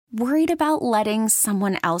Worried about letting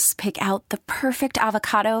someone else pick out the perfect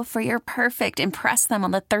avocado for your perfect impress them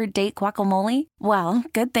on the third date guacamole? Well,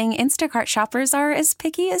 good thing Instacart shoppers are as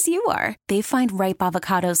picky as you are. They find ripe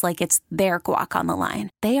avocados like it's their guac on the line.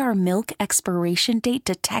 They are milk expiration date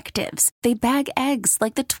detectives. They bag eggs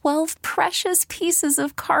like the 12 precious pieces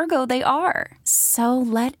of cargo they are. So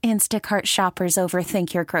let Instacart shoppers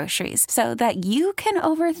overthink your groceries so that you can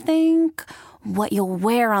overthink what you'll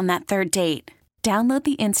wear on that third date. Download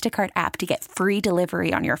the Instacart app to get free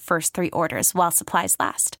delivery on your first 3 orders while supplies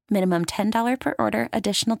last. Minimum $10 per order.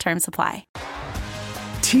 Additional terms apply.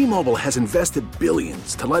 T-Mobile has invested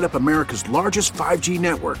billions to light up America's largest 5G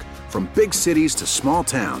network, from big cities to small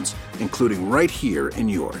towns, including right here in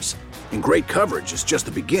yours. And great coverage is just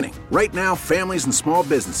the beginning. Right now, families and small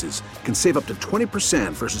businesses can save up to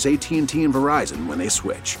 20% versus AT&T and Verizon when they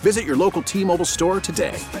switch. Visit your local T-Mobile store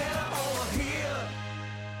today.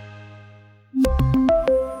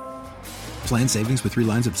 Plan savings with 3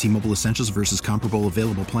 lines of T-Mobile Essentials versus comparable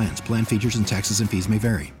available plans. Plan features and taxes and fees may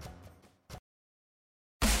vary.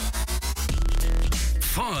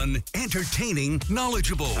 Fun, entertaining,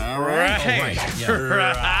 knowledgeable. All right. Yeah.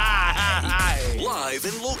 Right. Live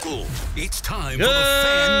and local. It's time for the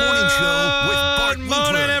Fan Morning Show with Bart Good Winkler.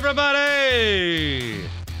 morning, everybody.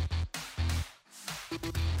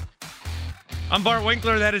 I'm Bart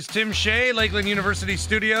Winkler. That is Tim Shea, Lakeland University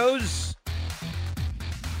Studios.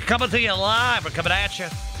 Coming to you live. We're coming at you.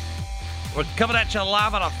 We're coming at you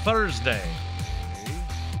live on a Thursday.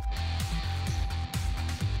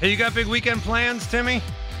 Hey, you got big weekend plans, Timmy?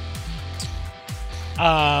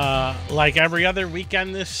 Like every other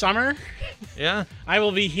weekend this summer, Yeah? I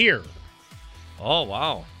will be here. Oh,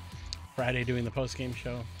 wow. Friday doing the post-game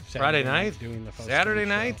show. Friday night? Doing the post-game Saturday show.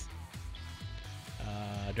 night?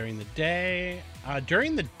 During the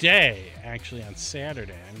day, actually on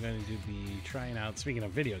Saturday, I'm going to be trying out, speaking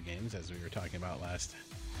of video games, as we were talking about last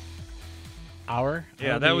hour.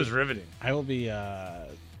 Yeah, that was riveting. I will be,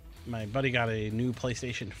 my buddy got a new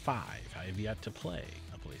PlayStation 5. I have yet to play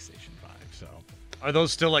a PlayStation 5, so. Are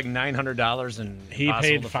those still like $900 and He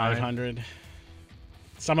paid $500.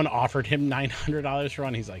 Someone offered him $900 for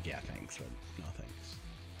one. He's like, yeah, thanks, but no thanks.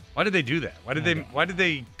 Why did they do that? Why did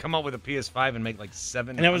they come up with a PS5 and make like $700?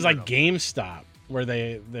 And it was like GameStop, where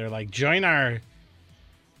they're like, join our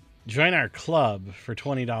club for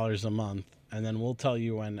 $20 a month, and then we'll tell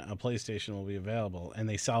you when a PlayStation will be available. And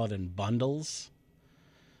they sell it in bundles,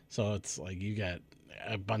 so it's like you get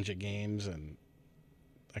a bunch of games and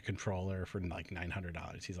a controller for like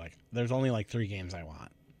 $900. He's like, there's only like 3 games I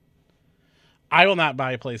want. I will not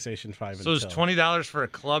buy a PlayStation 5. So it's $20 for a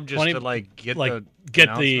club just to like get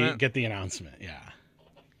the announcement. Yeah.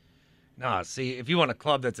 Nah, see, if you want a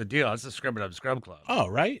club that's a deal, it's the Scrub It Up Scrub Club. Oh,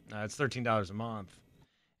 right. It's $13 a month,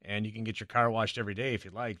 and you can get your car washed every day if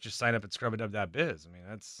you like. Just sign up at scrubitup.biz.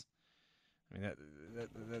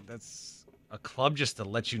 That's a club just to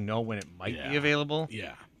let you know when it might be available.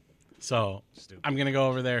 Yeah. So Stupid. I'm gonna go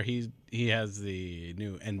over there. He has the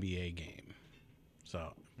new NBA game.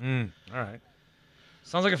 So All right.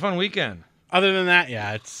 Sounds like a fun weekend. other than that,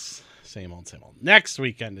 yeah, it's same old, same old. Next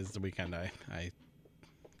weekend is the weekend I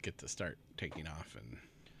get to start taking off and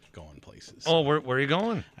going places. Oh, where are you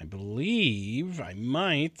going? I believe I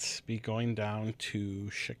might be going down to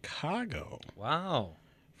Chicago. Wow.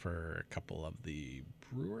 For a couple of the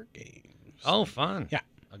Brewer games. Oh, fun. Yeah.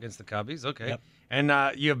 Against the Cubbies. Okay. Yep.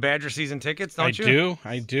 And you have Badger season tickets, don't you?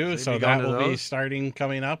 I do. So So you be that going to will be those? starting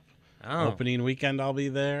coming up. Oh. Opening weekend, I'll be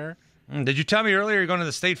there. Did you tell me earlier you're going to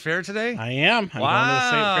the State Fair today? I am. I'm going to the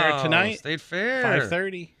State Fair tonight. State Fair.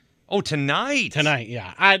 5:30. Oh, tonight? Tonight,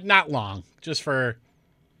 yeah. Not long. Just for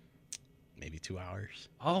maybe 2 hours.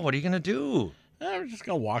 Oh, what are you going to do? We're just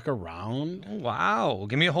going to walk around. Oh, wow. Well,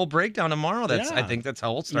 give me a whole breakdown tomorrow. I Yeah. think that's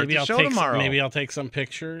how we'll start Maybe the I'll show take tomorrow. Maybe I'll take some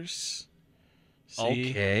pictures.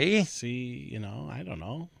 Okay. See, I don't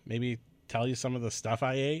know. Maybe tell you some of the stuff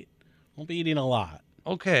I ate. Won't be eating a lot.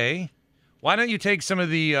 Okay. Why don't you take some of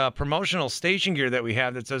the promotional station gear that we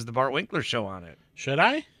have that says the Bart Winkler Show on it? Should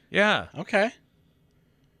I? Yeah. Okay.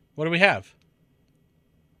 What do we have?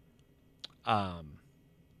 Oh,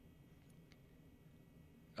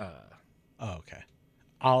 okay.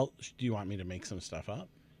 Do you want me to make some stuff up?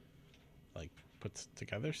 Like put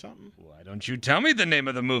together something? Why don't you tell me the name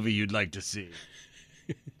of the movie you'd like to see?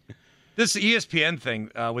 This ESPN thing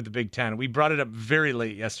with the Big Ten, we brought it up very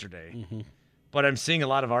late yesterday. Mm-hmm. But I'm seeing a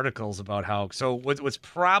lot of articles about how. So what's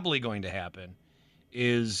probably going to happen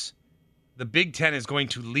is the Big Ten is going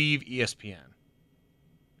to leave ESPN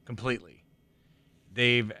completely.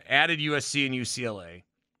 They've added USC and UCLA.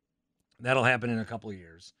 That'll happen in a couple of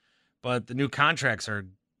years. But the new contracts are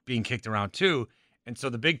being kicked around too. And so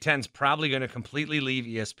the Big Ten's probably going to completely leave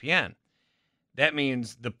ESPN. That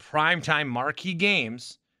means the primetime marquee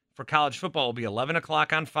games for college football will be 11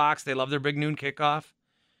 o'clock on Fox. They love their big noon kickoff.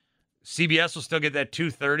 CBS will still get that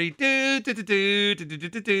 2:30.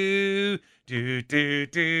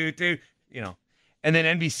 You know. And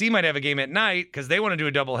then NBC might have a game at night because they want to do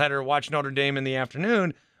a doubleheader, watch Notre Dame in the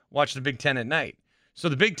afternoon, watch the Big Ten at night. So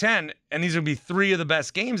the Big Ten, and these will be 3 of the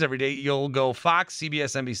best games every day, you'll go Fox,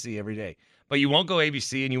 CBS, NBC every day. But you won't go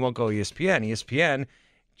ABC and you won't go ESPN. ESPN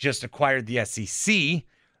just acquired the SEC,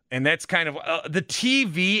 and that's kind of the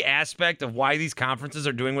TV aspect of why these conferences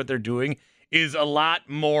are doing what they're doing is a lot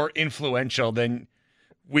more influential than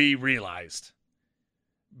we realized.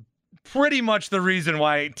 Pretty much the reason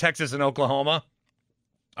why Texas and Oklahoma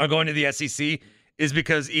are going to the SEC is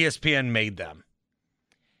because ESPN made them.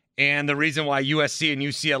 And the reason why USC and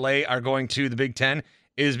UCLA are going to the Big Ten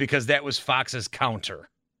is because that was Fox's counter.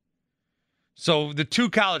 So the 2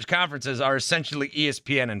 college conferences are essentially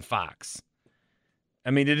ESPN and Fox.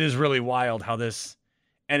 I mean, it is really wild how this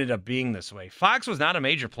ended up being this way. Fox was not a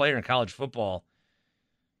major player in college football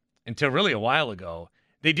until really a while ago.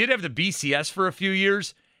 They did have the BCS for a few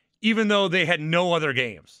years, even though they had no other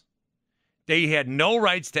games. They had no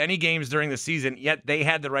rights to any games during the season, yet they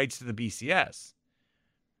had the rights to the BCS.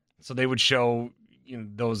 So they would show, you know,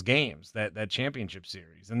 those games, that championship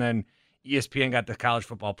series. And then ESPN got the college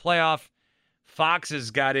football playoff. Fox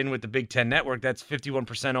has got in with the Big Ten Network. That's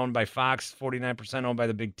 51% owned by Fox, 49% owned by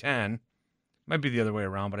the Big Ten. Might be the other way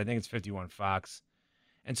around, but I think it's 51 Fox.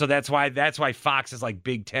 And so that's why Fox is like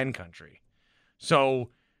Big Ten country. So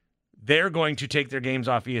they're going to take their games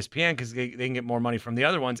off ESPN because they can get more money from the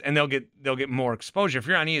other ones, and they'll get more exposure. If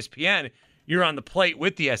you're on ESPN, you're on the plate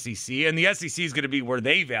with the SEC, and the SEC is going to be where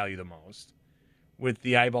they value the most with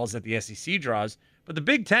the eyeballs that the SEC draws. But the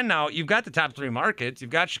Big Ten now, you've got the top 3 markets.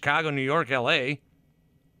 You've got Chicago, New York, LA. You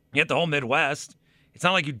got the whole Midwest. It's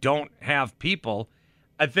not like you don't have people.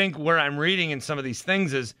 I think where I'm reading in some of these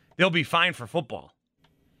things is they'll be fine for football.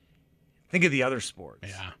 Think of the other sports.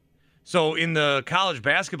 Yeah. So in the college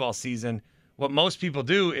basketball season, what most people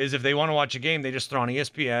do is if they want to watch a game, they just throw on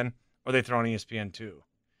ESPN or they throw on ESPN2.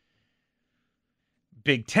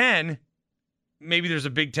 Big Ten, maybe there's a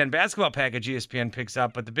Big Ten basketball package ESPN picks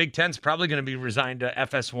up, but the Big Ten's probably going to be resigned to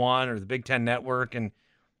FS1 or the Big Ten Network, and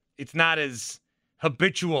it's not as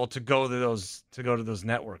habitual to go to those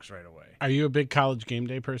networks right away. Are you a big college game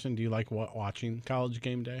day person? Do you like watching college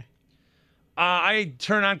game day? I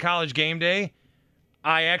turn on college game day.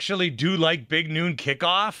 I actually do like big noon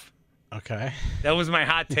kickoff. Okay. That was my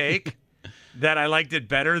hot take, that I liked it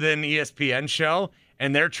better than ESPN show,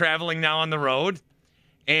 and they're traveling now on the road.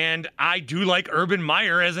 And I do like Urban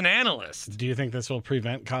Meyer as an analyst. Do you think this will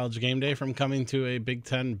prevent college game day from coming to a Big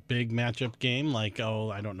Ten big matchup game? Like,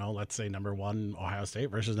 I don't know, let's say number 1 Ohio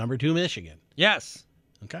State versus number 2 Michigan. Yes.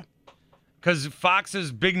 Okay. Because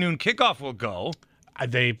Fox's big noon kickoff will go.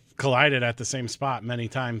 They collided at the same spot many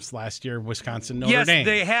times last year, Wisconsin, Notre Dame. Yes,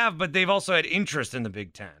 they have, but they've also had interest in the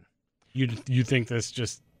Big Ten. You think this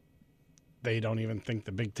just, they don't even think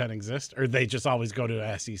the Big Ten exists? Or they just always go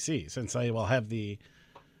to SEC since they will have the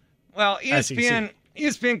Well, SEC.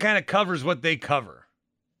 ESPN kind of covers what they cover,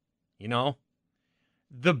 you know?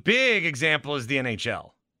 The big example is the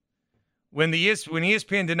NHL. When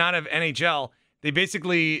ESPN did not have NHL, they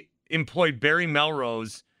basically employed Barry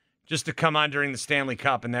Melrose just to come on during the Stanley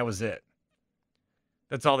Cup, and that was it.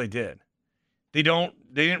 That's all they did. They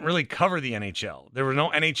didn't really cover the NHL. There were no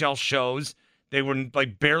NHL shows. They were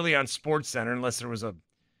like barely on SportsCenter unless there was a,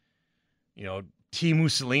 T.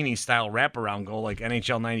 Mussolini style wraparound goal like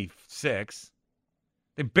NHL 96.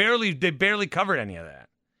 They barely covered any of that.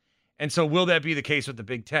 And so will that be the case with the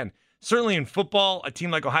Big Ten? Certainly in football, a team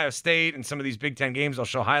like Ohio State and some of these Big Ten games, they'll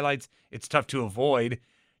show highlights. It's tough to avoid.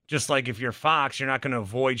 Just like if you're Fox, you're not going to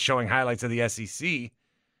avoid showing highlights of the SEC.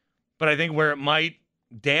 But I think where it might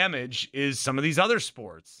damage is some of these other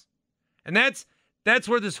sports. And that's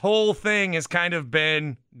where this whole thing has kind of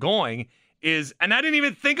been going and I didn't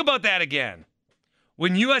even think about that again.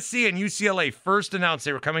 When USC and UCLA first announced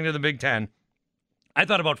they were coming to the Big Ten, I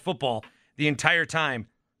thought about football the entire time.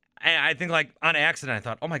 I think like on accident, I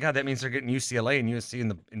thought, oh my God, that means they're getting UCLA and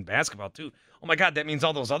USC in basketball too. Oh my God, that means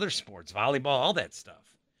all those other sports, volleyball, all that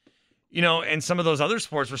stuff. And some of those other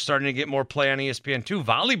sports were starting to get more play on ESPN too.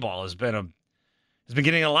 Volleyball has been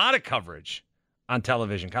getting a lot of coverage on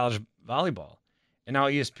television, college volleyball. And now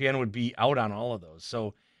ESPN would be out on all of those.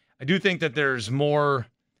 So I do think that there's more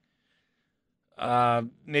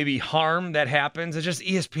maybe harm that happens. It's just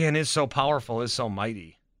ESPN is so powerful, is so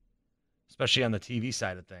mighty, especially on the TV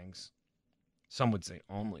side of things. Some would say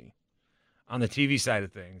only. On the TV side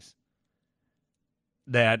of things,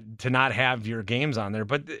 that to not have your games on there.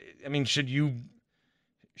 But I mean, should you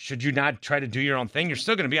not try to do your own thing? You're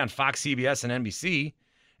still going to be on Fox, CBS, and NBC,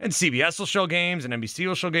 and CBS will show games, and NBC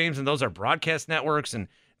will show games, and those are broadcast networks, and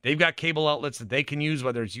they've got cable outlets that they can use,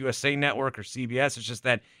 whether it's USA Network or CBS. It's just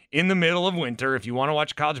that in the middle of winter, if you want to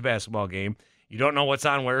watch a college basketball game, you don't know what's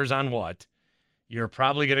on, where's on what, you're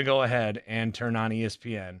probably going to go ahead and turn on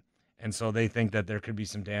ESPN. And so they think that there could be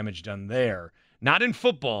some damage done there. Not in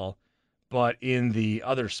football, but in the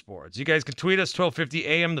other sports. You guys can tweet us, 1250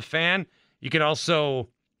 AM The Fan. You can also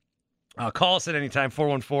call us at any time,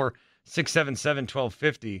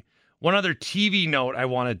 414-677-1250. One other TV note I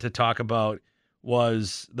wanted to talk about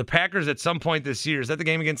was the Packers at some point this year. Is that the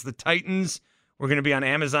game against the Titans? We're going to be on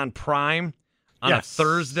Amazon Prime on a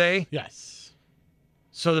Thursday. Yes.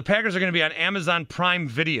 So the Packers are going to be on Amazon Prime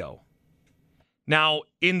Video. Now,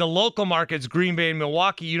 in the local markets, Green Bay and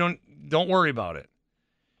Milwaukee, you don't worry about it.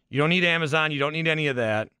 You don't need Amazon. You don't need any of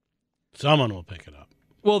that. Someone will pick it up.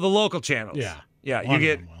 Well, the local channels. Yeah. You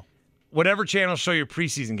get whatever channels show your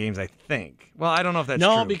preseason games, I think. Well, I don't know if that's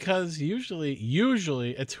true. No, because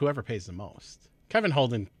usually it's whoever pays the most. Kevin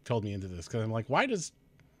Holden told me into this because I'm like, why does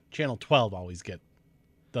Channel 12 always get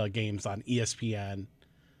the games on ESPN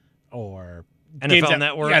or NFL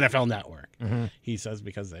Network? NFL Network. Mm-hmm. He says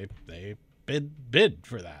because they bid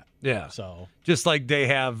for that. Yeah. So just like they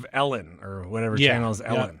have Ellen or whatever channel is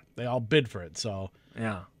Ellen. Yeah, they all bid for it. So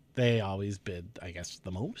yeah, they always bid, I guess,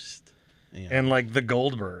 the most. Yeah. And like the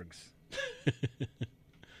Goldbergs.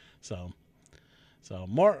 So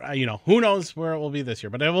more, who knows where it will be this year,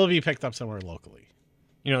 but it will be picked up somewhere locally.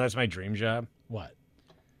 That's my dream job. What?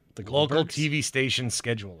 The local Goldbergs? TV station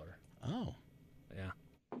scheduler. Oh. Yeah.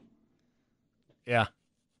 Yeah.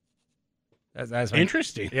 That's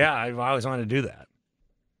interesting. Yeah, I've always wanted to do that.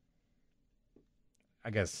 I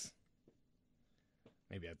guess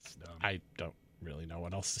maybe that's dumb. I don't really know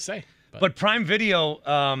what else to say. But Prime Video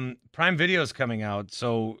is coming out.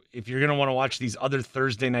 So if you're going to want to watch these other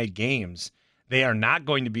Thursday night games, they are not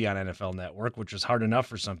going to be on NFL Network, which is hard enough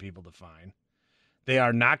for some people to find. They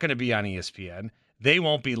are not going to be on ESPN. They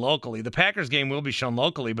won't be locally. The Packers game will be shown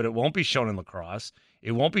locally, but it won't be shown in La Crosse.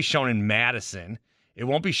 It won't be shown in Madison. It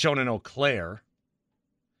won't be shown in Eau Claire.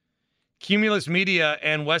 Cumulus Media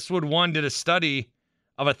and Westwood One did a study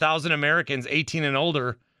of 1,000 Americans 18 and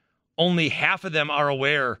older. Only half of them are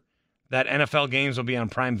aware that NFL games will be on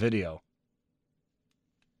Prime Video.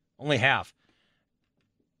 Only half.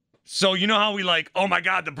 So you know how we oh my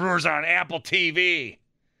God, the Brewers are on Apple TV.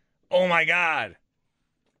 Oh my God.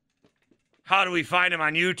 How do we find them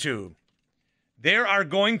on YouTube? There are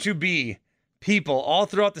going to be people all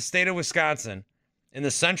throughout the state of Wisconsin in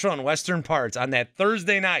the central and western parts on that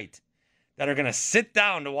Thursday night that are going to sit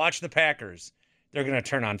down to watch the Packers. They're going to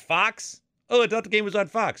turn on Fox. Oh, I thought the game was on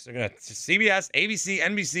Fox. They're going to CBS, ABC,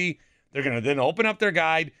 NBC. They're going to then open up their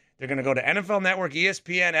guide. They're going to go to NFL Network,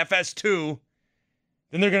 ESPN, FS2.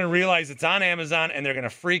 Then they're going to realize it's on Amazon, and they're going to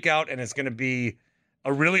freak out, and it's going to be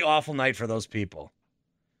a really awful night for those people.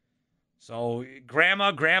 So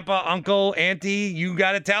grandma, grandpa, uncle, auntie, you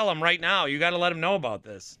got to tell them right now. You got to let them know about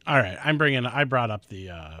this. All right, I brought up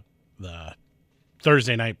the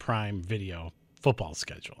Thursday night Prime Video football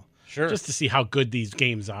schedule. Sure. Just to see how good these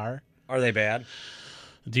games are. Are they bad?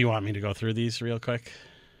 Do you want me to go through these real quick?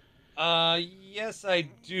 Yes, I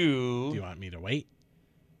do. Do you want me to wait?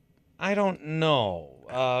 I don't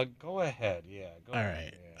know. Go ahead. Yeah. Go All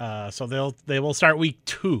ahead. right. Yeah. So they will start week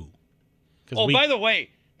 2. By the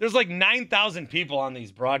way, there's 9,000 people on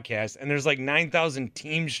these broadcasts, and there's 9,000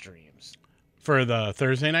 team streams for the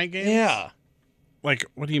Thursday night games. Yeah. What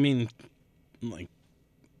do you mean? Like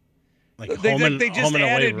they just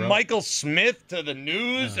added away Michael Smith to the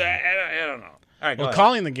news. I don't know. All right. Well,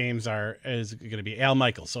 calling the games is going to be Al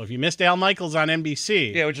Michaels. So if you missed Al Michaels on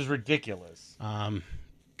NBC, yeah, which is ridiculous.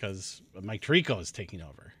 Because Mike Tirico is taking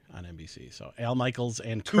over on NBC. So Al Michaels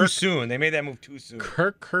and too soon. They made that move too soon.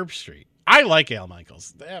 Kirk Herbstreit. I like Al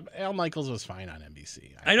Michaels. Al Michaels was fine on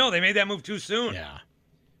NBC. I know they made that move too soon. Yeah.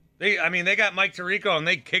 They got Mike Tirico and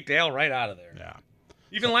they kicked Al right out of there. Yeah.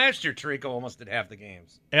 Even last year, Tirico almost did half the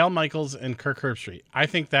games. Al Michaels and Kirk Herbstreit. I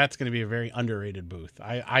think that's going to be a very underrated booth.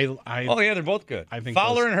 Oh yeah, they're both good. I think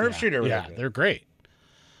Fowler and Herbstreit are really good. They're great.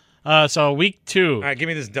 So week 2. All right, give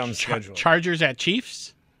me this dumb schedule. Chargers at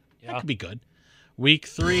Chiefs. Yeah. That could be good. Week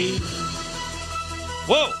 3.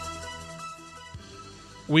 Whoa.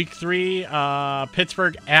 Week 3,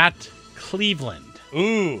 Pittsburgh at Cleveland.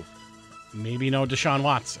 Ooh. Maybe no Deshaun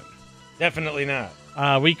Watson. Definitely not.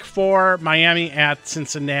 Week 4, Miami at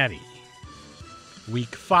Cincinnati.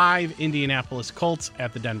 Week 5, Indianapolis Colts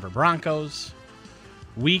at the Denver Broncos.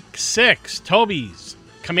 Week 6, Toby's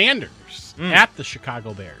Commanders at the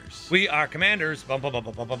Chicago Bears. We are Commanders. Bum, bum, bum,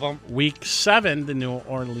 bum, bum, bum. Week 7, the New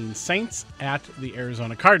Orleans Saints at the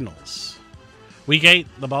Arizona Cardinals. Week 8,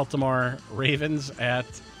 the Baltimore Ravens at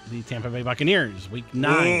the Tampa Bay Buccaneers. Week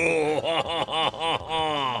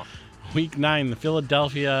 9. Week 9, the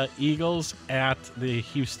Philadelphia Eagles at the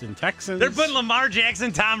Houston Texans. They're putting Lamar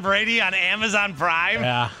Jackson, Tom Brady on Amazon Prime.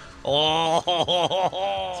 Yeah.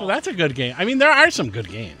 Oh. So that's a good game. I mean, there are some good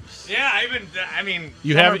games. Yeah, You some are haven't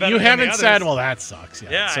better than haven't the said, others. well, that sucks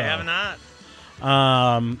yet. Yeah, so. I have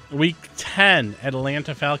not. Week 10,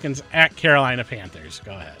 Atlanta Falcons at Carolina Panthers.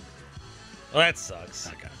 Go ahead. Well, that sucks.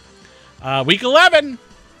 Okay. Week 11,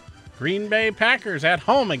 Green Bay Packers at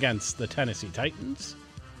home against the Tennessee Titans.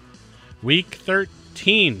 Week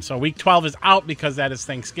 13, so Week 12 is out because that is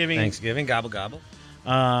Thanksgiving. Thanksgiving, gobble, gobble.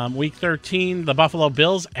 Week 13, the Buffalo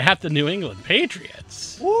Bills at the New England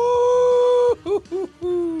Patriots. Woo!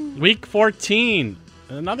 Week 14,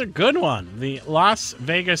 another good one, the Las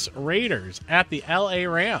Vegas Raiders at the LA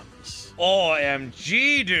Rams.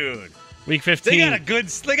 OMG, dude. Week 15. They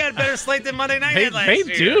got a better slate than Monday Night had last they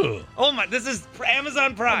year. do. Oh my, this is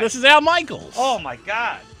Amazon Prime. This is Al Michaels. Oh my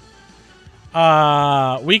God.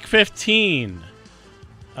 Week 15,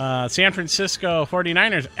 San Francisco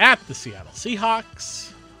 49ers at the Seattle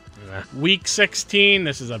Seahawks. Yeah. Week 16,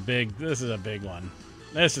 this is a big one.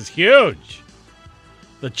 This is huge.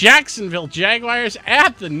 The Jacksonville Jaguars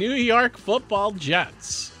at the New York Football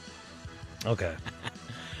Jets. Okay.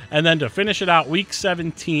 And then to finish it out, Week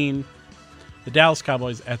 17, the Dallas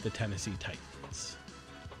Cowboys at the Tennessee Titans.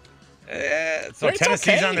 So It's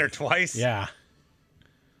Tennessee's okay. on there twice. Yeah,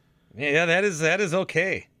 Yeah, that is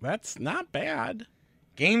okay. that's not bad.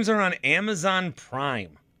 Games are on Amazon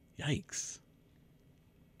Prime. Yikes.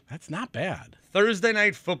 That's not bad. Thursday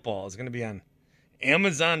Night Football is going to be on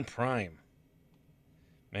Amazon Prime.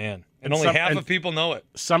 Man, and only half of people know it.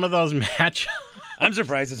 Some of those match. I'm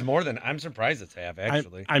surprised it's more than. I'm surprised it's half,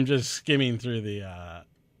 actually. I'm just skimming through the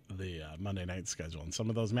Monday night schedule, and some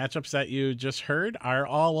of those matchups that you just heard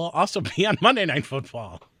will also be on Monday Night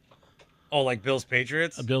Football. Oh, like Bills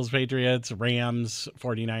Patriots? Bills, Patriots, Rams,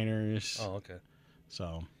 49ers. Oh, okay.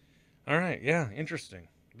 So, All right. Yeah, interesting.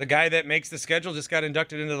 The guy that makes the schedule just got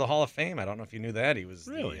inducted into the Hall of Fame. I don't know if you knew that. He was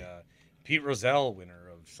Really? the Pete Rozelle winner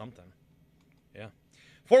of something. Yeah.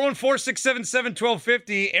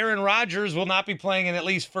 414-677-1250. Aaron Rodgers will not be playing in at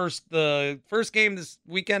least the first game this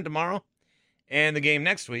weekend tomorrow and the game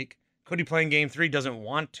next week. Could he play in game 3? Doesn't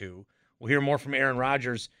want to. We'll hear more from Aaron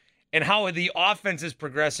Rodgers and how the offense is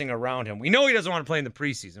progressing around him. We know he doesn't want to play in the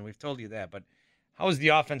preseason. We've told you that. But how is the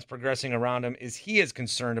offense progressing around him? Is he as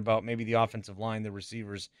concerned about maybe the offensive line, the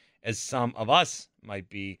receivers, as some of us might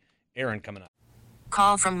be? Aaron coming up.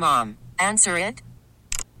 Call from mom. Answer it.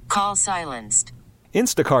 Call silenced.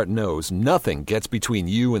 Instacart knows nothing gets between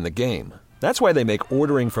you and the game. That's why they make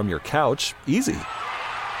ordering from your couch easy.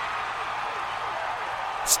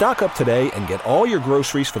 Stock up today and get all your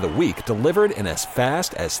groceries for the week delivered in as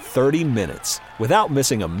fast as 30 minutes without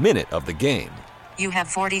missing a minute of the game. You have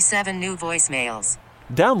 47 new voicemails.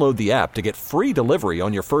 Download the app to get free delivery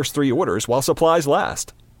on your first 3 orders while supplies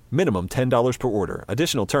last. Minimum $10 per order.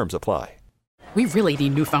 Additional terms apply. We really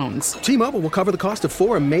need new phones. T-Mobile will cover the cost of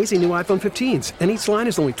 4 amazing new iPhone 15s, and each line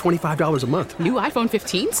is only $25 a month. New iPhone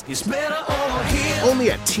 15s? It's better over here.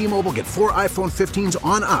 Only at T-Mobile, get 4 iPhone 15s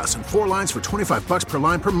on us and 4 lines for $25 per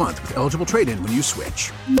line per month with eligible trade-in when you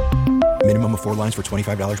switch. Minimum of 4 lines for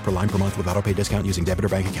 $25 per line per month with autopay discount using debit or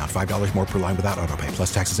bank account. $5 more per line without autopay,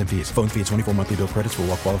 plus taxes and fees. Phone fee at 24 monthly bill credits for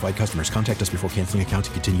well-qualified customers. Contact us before canceling account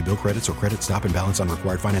to continue bill credits or credit stop and balance on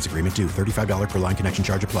required finance agreement due. $35 per line connection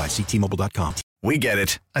charge applies. See T-Mobile.com. We get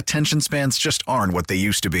it. Attention spans just aren't what they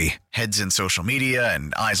used to be. Heads in social media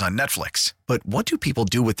and eyes on Netflix. But what do people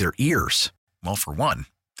do with their ears? Well, for one,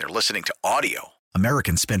 they're listening to audio.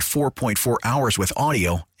 Americans spend 4.4 hours with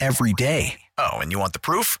audio every day. Oh, and you want the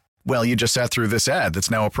proof? Well, you just sat through this ad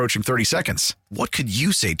that's now approaching 30 seconds. What could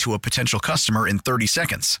you say to a potential customer in 30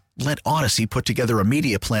 seconds? Let Odyssey put together a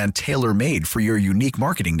media plan tailor-made for your unique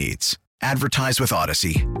marketing needs. Advertise with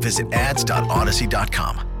Odyssey. Visit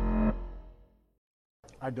ads.odyssey.com.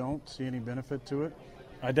 I don't see any benefit to it.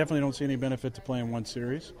 I definitely don't see any benefit to playing one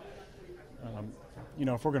series.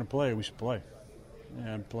 If we're going to play, we should play.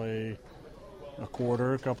 And play a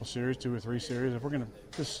quarter, a couple series, 2 or 3 series. If we're going to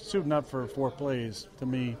just suiting up for 4 plays, to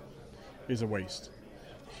me, is a waste.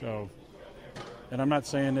 So, and I'm not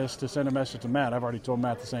saying this to send a message to Matt. I've already told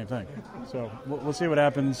Matt the same thing. So we'll see what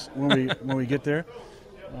happens when we get there.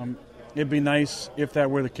 It'd be nice if that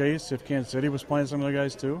were the case, if Kansas City was playing some of the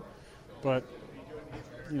guys too. But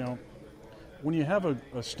when you have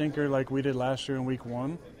a stinker like we did last year in week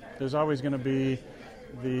 1, there's always going to be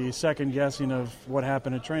the second guessing of what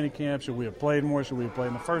happened at training camp. Should we have played more? Should we have played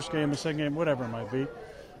in the first game, the second game, whatever it might be.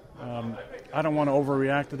 I don't want to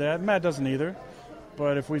overreact to that. Matt doesn't either.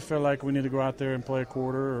 But if we feel like we need to go out there and play a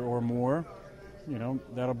quarter or more,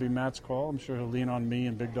 that'll be Matt's call. I'm sure he'll lean on me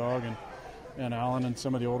and Big Dog and Alan and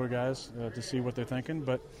some of the older guys to see what they're thinking.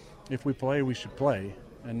 But if we play, we should play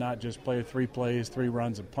and not just play 3 plays, 3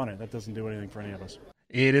 runs, and punt it. That doesn't do anything for any of us.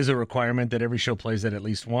 It is a requirement that every show plays it at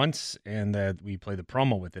least once and that we play the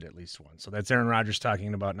promo with it at least once. So that's Aaron Rodgers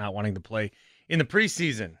talking about not wanting to play in the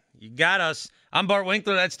preseason. You got us. I'm Bart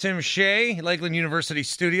Winkler. That's Tim Shea, Lakeland University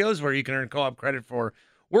Studios, where you can earn co-op credit for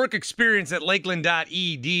work experience at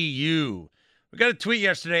lakeland.edu. We got a tweet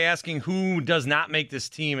yesterday asking who does not make this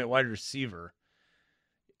team at wide receiver.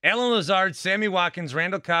 Allen Lazard, Sammy Watkins,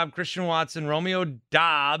 Randall Cobb, Christian Watson, Romeo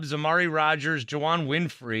Doubs, Amari Rogers, Juwan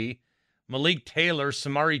Winfrey, Malik Taylor,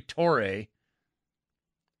 Samari Toure,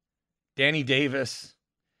 Danny Davis.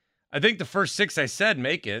 I think the first 6 I said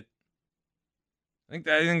make it. I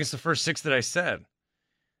think it's the first 6 that I said.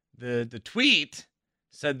 The tweet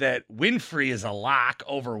said that Winfrey is a lock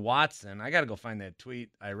over Watson. I got to go find that tweet.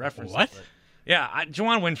 I referenced what? it. Yeah,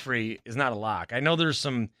 Juwan Winfrey is not a lock. I know there's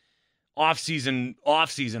some off-season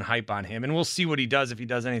hype on him, and we'll see what he does if he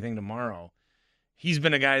does anything tomorrow. He's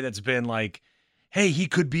been a guy that's been like, hey, he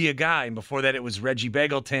could be a guy. And before that, it was Reggie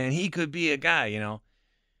Begelton. He could be a guy,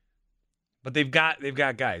 But they've got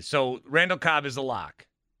guys. So Randall Cobb is a lock.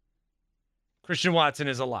 Christian Watson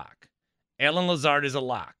is a lock. Allen Lazard is a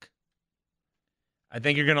lock. I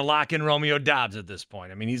think you're going to lock in Romeo Doubs at this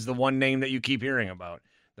point. I mean, he's the one name that you keep hearing about,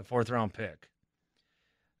 the 4th-round pick.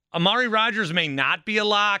 Amari Rogers may not be a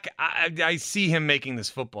lock. I see him making this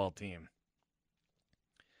football team.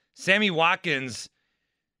 Sammy Watkins,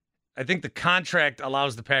 I think the contract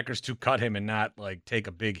allows the Packers to cut him and not take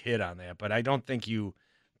a big hit on that. But I don't think you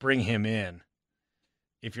bring him in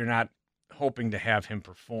if you're not hoping to have him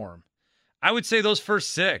perform. I would say those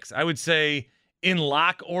first 6. I would say in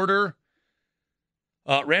lock order,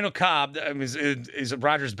 Randall Cobb is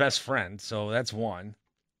Rodgers' best friend, so that's 1.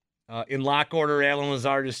 In lock order, Allen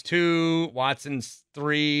Lazard is 2, Watson's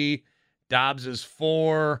 3, Doubs is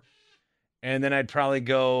 4, and then I'd probably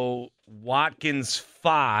go Watkins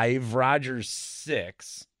 5, Rodgers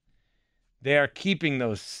 6. They are keeping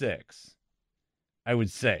those 6, I would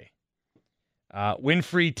say.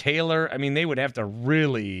 Winfrey, Taylor, they would have to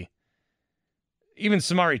really... Even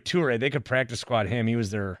Samari Toure, they could practice squad him. He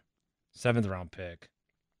was their 7th-round pick.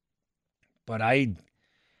 But I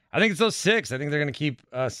think it's those 6. I think they're going to keep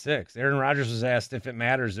 6. Aaron Rodgers was asked if it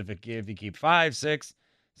matters if you keep 5, 6,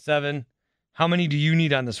 7. How many do you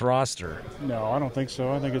need on this roster? No, I don't think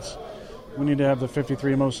so. I think we need to have the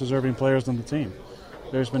 53 most deserving players on the team.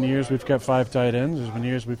 There's been years we've kept 5 tight ends. There's been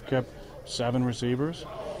years we've kept 7 receivers.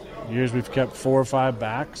 Years we've kept 4 or 5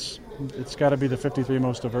 backs. It's got to be the 53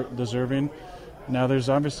 most deserving. Now, there's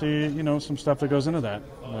obviously, some stuff that goes into that,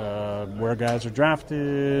 where guys are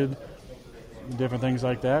drafted, different things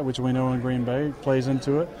like that, which we know in Green Bay plays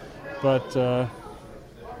into it. But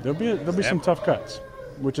there'll be some tough cuts,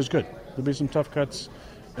 which is good. There'll be some tough cuts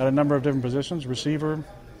at a number of different positions. Receiver,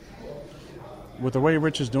 with the way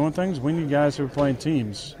Rich is doing things, we need guys who are playing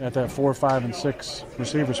teams at that 4, 5, and 6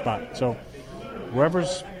 receiver spot. So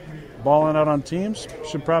whoever's balling out on teams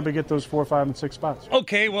should probably get those 4, 5, and 6 spots.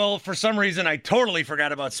 Okay, well, for some reason, I totally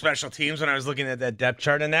forgot about special teams when I was looking at that depth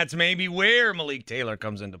chart, and that's maybe where Malik Taylor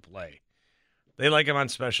comes into play. They like him on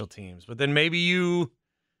special teams, but then maybe you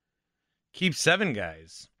keep 7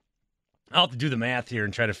 guys. I'll have to do the math here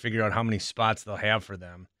and try to figure out how many spots they'll have for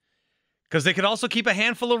them. Because they could also keep a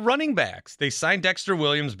handful of running backs. They signed Dexter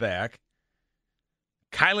Williams back.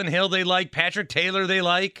 Kylan Hill they like. Patrick Taylor they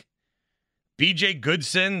like. B.J.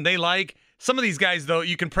 Goodson, they like. Some of these guys, though,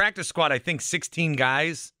 you can practice squad, I think, 16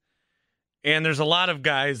 guys. And there's a lot of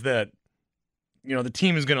guys that, the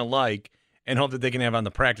team is going to like and hope that they can have on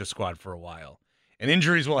the practice squad for a while. And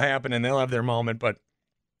injuries will happen, and they'll have their moment. But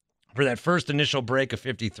for that first initial break of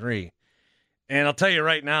 53, and I'll tell you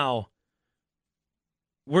right now,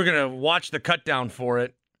 we're going to watch the cut down for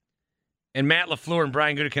it. And Matt LaFleur and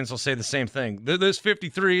Brian Gutekunst will say the same thing. This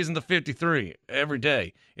 53 isn't the 53 every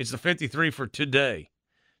day. It's the 53 for today.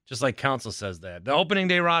 Just like Council says that. The opening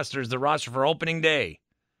day roster is the roster for opening day.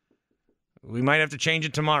 We might have to change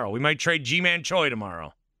it tomorrow. We might trade G-Man Choi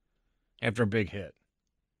tomorrow after a big hit.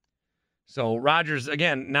 So Rodgers,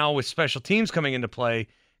 again, now with special teams coming into play,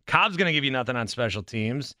 Cobb's going to give you nothing on special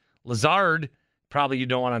teams. Lazard, probably you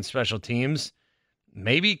don't want on special teams.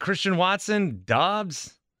 Maybe Christian Watson,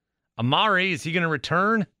 Doubs. Amari, is he going to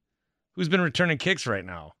return? Who's been returning kicks right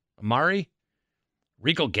now? Amari?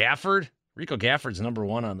 Rico Gafford? Rico Gafford's number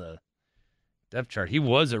 1 on the Depth chart. He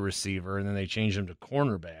was a receiver, and then they changed him to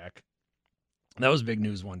cornerback. That was big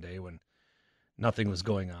news one day when nothing was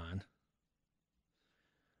going on.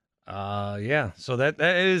 Yeah, so that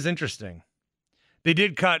is interesting. They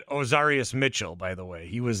did cut Ozarius Mitchell, by the way.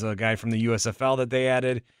 He was a guy from the USFL that they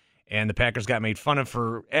added, and the Packers got made fun of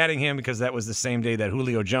for adding him because that was the same day that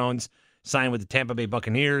Julio Jones signed with the Tampa Bay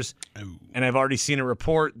Buccaneers. Ooh. And I've already seen a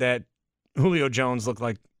report that Julio Jones looks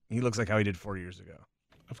like how he did 4 years ago.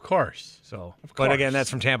 Of course. So, but again, that's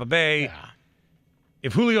from Tampa Bay. Yeah.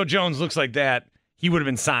 If Julio Jones looks like that, he would have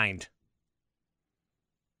been signed.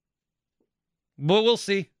 But we'll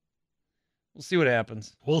see. We'll see what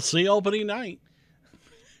happens. We'll see opening night.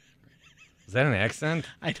 Is that an accent?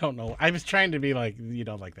 I don't know. I was trying to be like,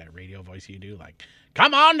 like that radio voice you do, like,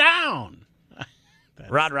 come on down.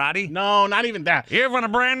 Rod Roddy? No, not even that. You want a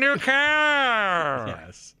brand new car?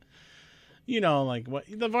 Yes. Like what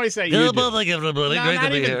the voice that you do. Like everybody. No, Great not to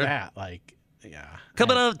be even here. that. Like, yeah.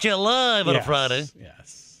 Coming out to you live on a Friday.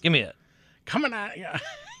 Yes. Give me it. Coming at you.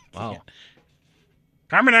 Wow.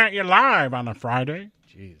 Coming at you live on a Friday.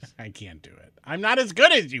 Jeez. I can't do it. I'm not as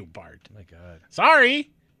good as you, Bart. Oh my God.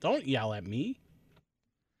 Sorry. Don't yell at me.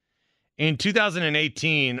 In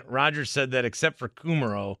 2018, Rodgers said that except for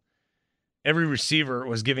Kumaro, every receiver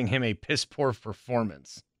was giving him a piss-poor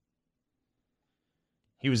performance.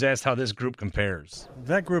 He was asked how this group compares.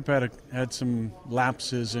 That group had some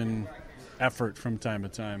lapses in effort from time to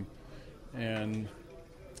time. And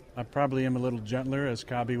I probably am a little gentler, as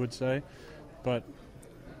Kabi would say, but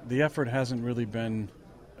the effort hasn't really been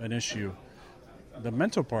an issue. The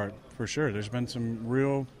mental part, for sure. There's been some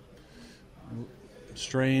real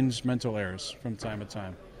strange mental errors from time to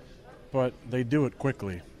time. But they do it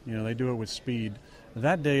quickly. They do it with speed.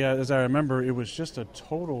 That day, as I remember, it was just a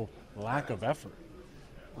total lack of effort,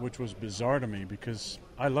 which was bizarre to me because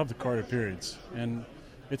I love the Carter periods. And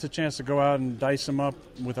it's a chance to go out and dice them up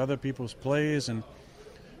with other people's plays and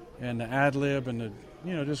the ad-lib and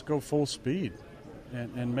just go full speed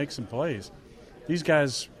and make some plays. These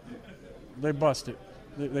guys, they busted.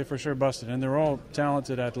 They for sure busted. And they're all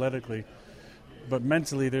talented athletically. But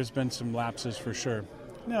mentally, there's been some lapses for sure.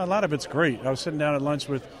 A lot of it's great. I was sitting down at lunch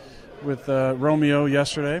with Romeo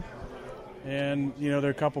yesterday. And, there are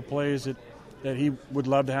a couple plays that he would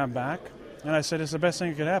love to have back. And I said it's the best thing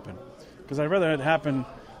that could happen. Because I'd rather it happen,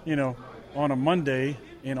 on a Monday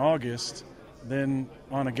in August than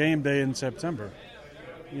on a game day in September.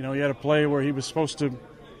 He had a play where he was supposed to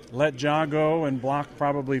let Ja go and block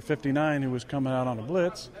probably 59 who was coming out on a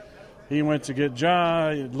blitz. He went to get Ja.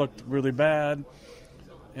 It looked really bad.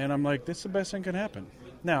 And I'm like, this is the best thing that can happen.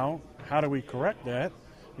 Now, how do we correct that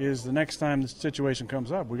is the next time the situation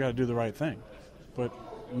comes up, we got to do the right thing. But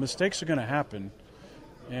mistakes are going to happen.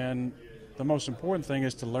 And the most important thing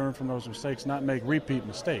is to learn from those mistakes, not make repeat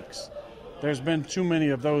mistakes. There's been too many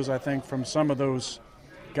of those, I think, from some of those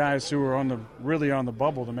guys who are really on the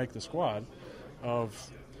bubble to make the squad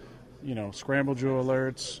of, scramble drill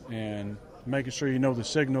alerts and making sure you know the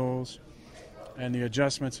signals and the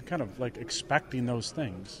adjustments and kind of like expecting those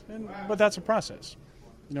things. But that's a process.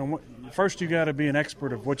 First you got to be an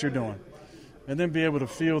expert of what you're doing and then be able to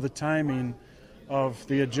feel the timing of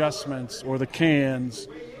the adjustments or the cans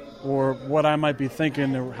or what I might be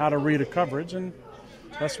thinking or how to read a coverage. And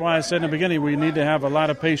that's why I said in the beginning we need to have a lot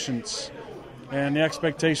of patience and the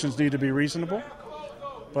expectations need to be reasonable.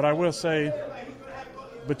 But I will say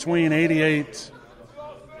between 88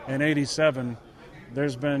 and 87,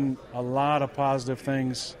 there's been a lot of positive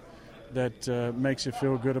things that makes you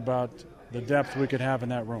feel good about the depth we could have in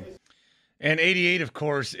that room. And 88, of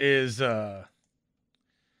course, is, I'm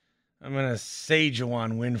going to say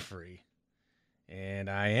Juwann Winfree. And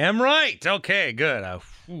I am right. Okay, good. Oh,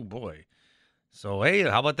 boy. So, hey,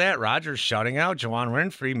 how about that? Rodgers shouting out Juwann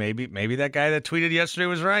Winfree. Maybe that guy that tweeted yesterday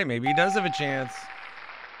was right. Maybe he does have a chance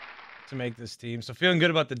to make this team. So feeling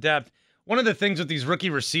good about the depth. One of the things with these rookie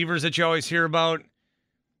receivers that you always hear about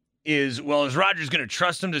is, well, is Rodgers going to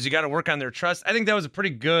trust them? Does he got to work on their trust? I think that was a pretty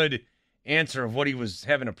good answer of what he was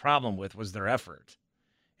having a problem with was their effort.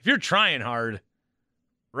 If you're trying hard,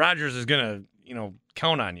 Rodgers is going to,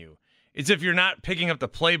 count on you. It's if you're not picking up the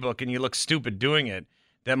playbook and you look stupid doing it,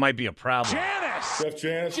 that might be a problem. Jeff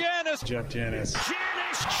Janis. Jeff Janis.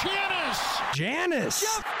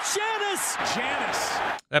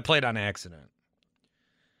 That played on accident.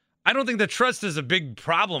 I don't think the trust is a big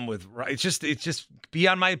problem with. It's just be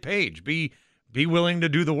on my page. Be willing to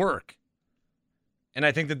do the work. And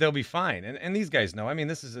I think that they'll be fine. And these guys know. I mean,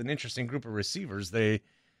 this is an interesting group of receivers. They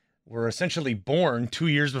were essentially born 2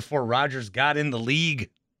 years before Rodgers got in the league.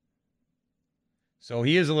 So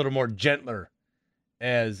he is a little more gentler,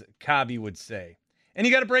 as Kabi would say. And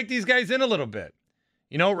you got to break these guys in a little bit.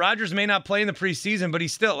 You know, Rodgers may not play in the preseason, but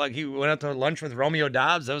he went out to lunch with Romeo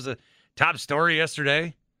Doubs. That was a top story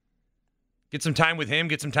yesterday. Get some time with him,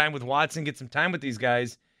 get some time with Watson, get some time with these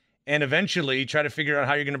guys, and eventually try to figure out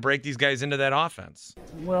how you're going to break these guys into that offense.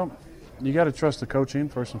 Well, you got to trust the coaching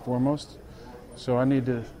first and foremost. So I need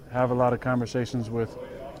to have a lot of conversations with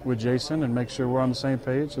Jason and make sure we're on the same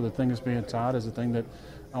page. So the thing that's being taught is the thing that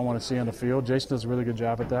I want to see on the field. Jason does a really good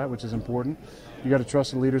job at that, which is important. You got to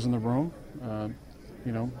trust the leaders in the room,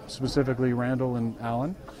 specifically Randall and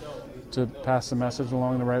Allen, to pass the message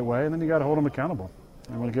along the right way, and then you got to hold them accountable.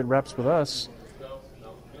 And when you get reps with us,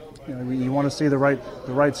 you want to see the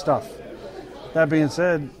right stuff. That being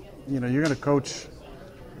said, you're going to coach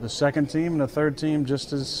the second team and the third team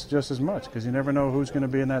just as much, because you never know who's going to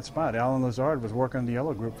be in that spot. Alan Lazard was working in the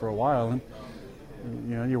yellow group for a while, and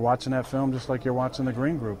you're watching that film just like you're watching the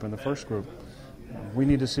green group and the first group. We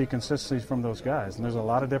need to see consistency from those guys, and there's a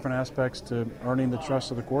lot of different aspects to earning the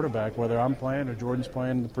trust of the quarterback, whether I'm playing or Jordan's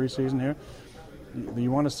playing in the preseason here.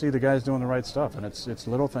 You want to see the guys doing the right stuff, and it's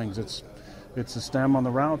little things. It's the stem on the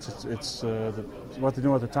routes. It's what they're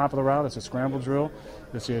doing at the top of the route. It's a scramble drill.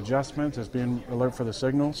 It's the adjustments. It's being alert for the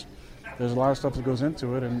signals. There's a lot of stuff that goes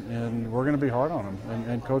into it, and we're going to be hard on them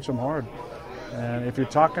and coach them hard. And if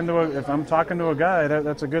I'm talking to a guy,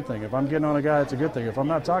 that's a good thing. If I'm getting on a guy, it's a good thing. If I'm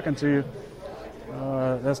not talking to you,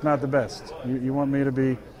 that's not the best. You want me to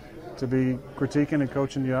be critiquing and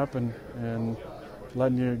coaching you up and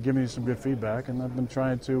giving you some good feedback, and I've been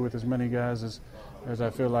trying to with as many guys as I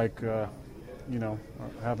feel like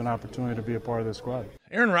have an opportunity to be a part of this squad.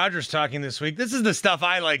 Aaron Rodgers talking this week. This is the stuff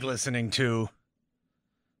I like listening to,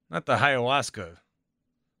 not the ayahuasca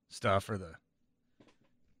stuff or the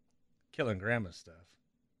killing grandma stuff.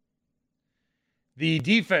 The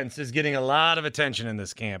defense is getting a lot of attention in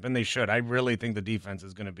this camp, and they should. I really think the defense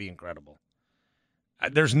is going to be incredible.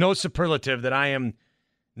 There's no superlative that I am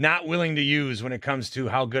not willing to use when it comes to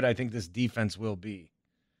how good I think this defense will be.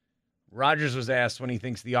 Rodgers was asked when he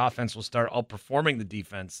thinks the offense will start outperforming the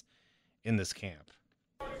defense in this camp.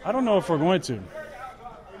 I don't know if we're going to.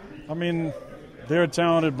 I mean, they're a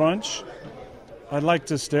talented bunch. I'd like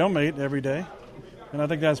to stalemate every day, and I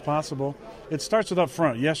think that's possible. It starts with up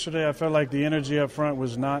front. Yesterday, I felt like the energy up front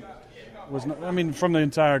was not. From the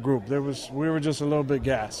entire group, we were just a little bit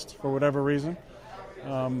gassed for whatever reason.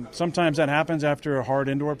 Sometimes that happens after a hard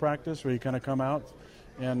indoor practice where you kind of come out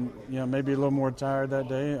and maybe a little more tired that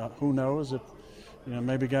day. Who knows if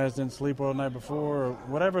maybe guys didn't sleep well the night before or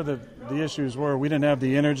whatever the issues were. We didn't have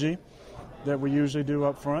the energy that we usually do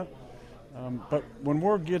up front. But when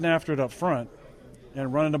we're getting after it up front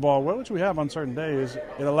and running the ball well, which we have on certain days,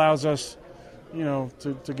 it allows us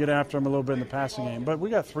to get after them a little bit in the passing game. But we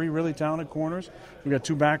got 3 really talented corners. We got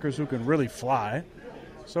 2 backers who can really fly.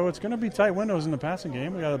 So it's going to be tight windows in the passing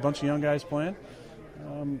game. We got a bunch of young guys playing.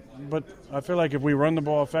 But I feel like if we run the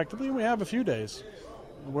ball effectively, we have a few days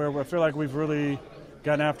where I feel like we've really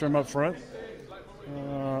gotten after them up front.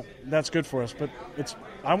 That's good for us. But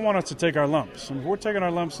I want us to take our lumps. And if we're taking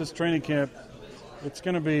our lumps this training camp, it's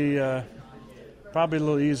going to be probably a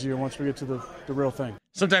little easier once we get to the real thing.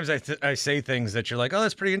 Sometimes I say things that you're like, oh,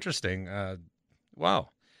 that's pretty interesting. Wow.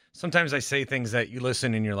 Sometimes I say things that you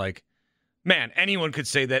listen and you're like, man, anyone could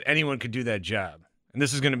say that. Anyone could do that job. And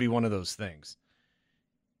this is going to be one of those things.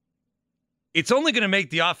 It's only going to make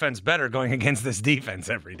the offense better going against this defense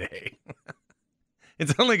every day.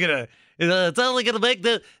 It's only going to make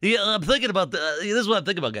the. I'm thinking about this is what I'm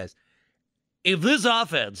thinking about, guys. If this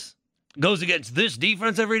offense goes against this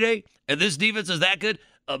defense every day, and this defense is that good,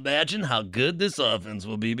 imagine how good this offense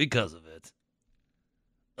will be because of it.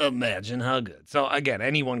 Imagine how good. So again,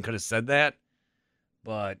 anyone could have said that,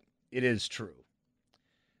 but it is true.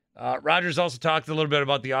 Rodgers also talked a little bit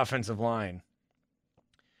about the offensive line.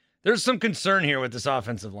 There's some concern here with this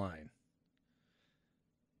offensive line.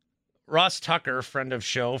 Ross Tucker, friend of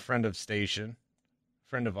show, friend of station,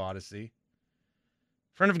 friend of Odyssey,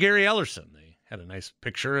 friend of Gary Ellerson. They had a nice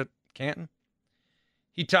picture at Canton.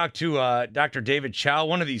 He talked to Dr. David Chow,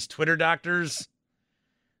 one of these Twitter doctors,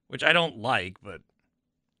 which I don't like, but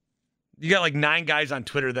you got like 9 guys on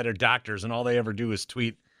Twitter that are doctors, and all they ever do is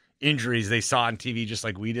tweet injuries they saw on TV just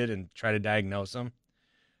like we did and try to diagnose them.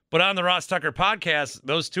 But on the Ross Tucker podcast,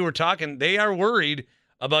 those two are talking. They are worried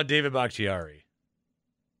about David Bakhtiari.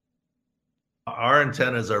 Our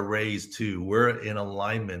antennas are raised too. We're in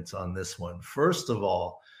alignment on this one. First of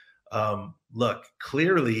all, look,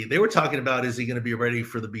 clearly they were talking about, is he going to be ready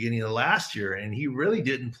for the beginning of last year? And he really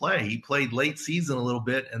didn't play. He played late season a little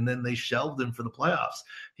bit, and then they shelved him for the playoffs.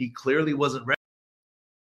 He clearly wasn't ready.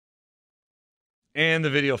 And the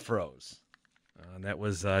video froze. That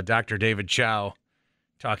was Dr. David Chow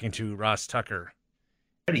talking to Ross Tucker.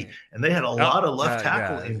 And they had a lot of left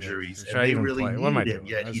tackle injuries, and they really needed him,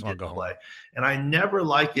 yet he didn't play. And I never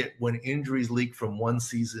like it when injuries leak from one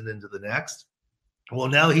season into the next. Well,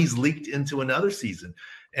 now he's leaked into another season,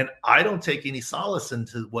 and I don't take any solace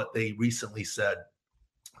into what they recently said.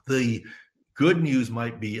 The good news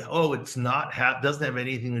might be, it's not doesn't have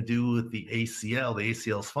anything to do with the ACL. The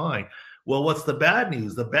ACL's fine. Well, what's the bad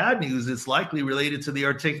news? The bad news is likely related to the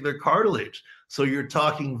articular cartilage. So you're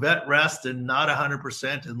talking vet rest and not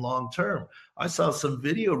 100% in long term. I saw some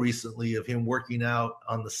video recently of him working out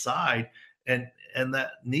on the side, and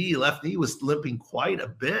that left knee was limping quite a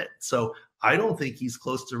bit. So I don't think he's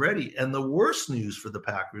close to ready. And the worst news for the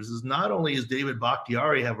Packers is not only is David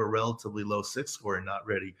Bakhtiari have a relatively low 6 score and not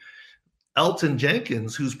ready, Elton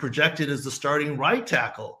Jenkins, who's projected as the starting right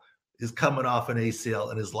tackle, is coming off an ACL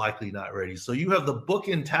and is likely not ready. So you have the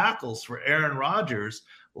bookend tackles for Aaron Rodgers,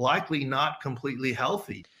 likely not completely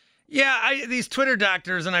healthy. Yeah, these Twitter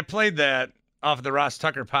doctors, and I played that off of the Ross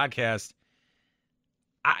Tucker podcast.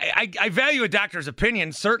 I value a doctor's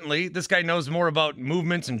opinion, certainly. This guy knows more about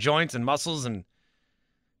movements and joints and muscles,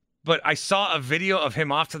 but I saw a video of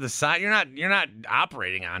him off to the side. You're not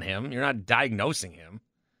operating on him. You're not diagnosing him.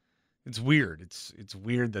 It's weird. It's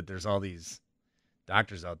weird that there's all these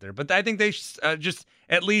doctors out there. But I think they just,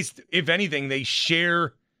 at least, if anything, they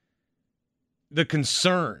share the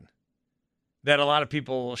concern that a lot of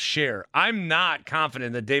people share. I'm not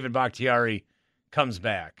confident that David Bakhtiari comes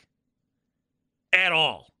back at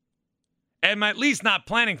all. I'm at least not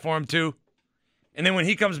planning for him to. And then when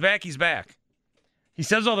he comes back, he's back. He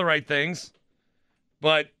says all the right things,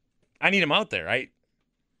 but I need him out there. I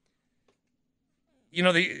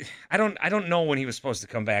don't know when he was supposed to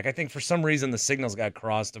come back. I think for some reason the signals got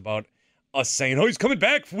crossed about us saying, he's coming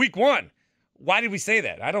back for week 1. Why did we say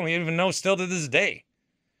that? I don't even know still to this day.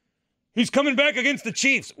 He's coming back against the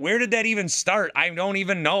Chiefs. Where did that even start? I don't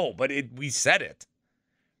even know, but we said it.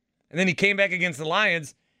 And then he came back against the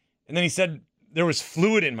Lions, and then he said there was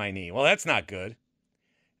fluid in my knee. Well, that's not good.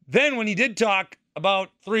 Then when he did talk about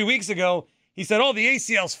 3 weeks ago, he said, the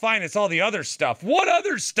ACL's fine. It's all the other stuff. What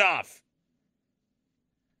other stuff?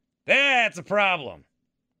 That's a problem.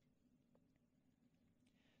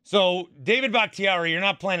 So David Bakhtiari, you're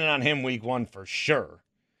not planning on him week 1 for sure.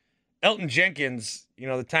 Elton Jenkins,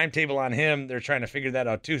 the timetable on him, they're trying to figure that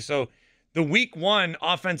out too. So the week 1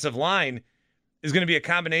 offensive line is going to be a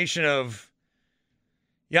combination of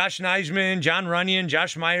Josh Nijman, John Runyon,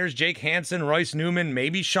 Josh Myers, Jake Hansen, Royce Newman,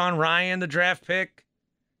 maybe Sean Ryan, the draft pick.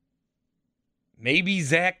 Maybe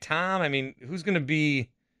Zach Tom. I mean, who's going to be,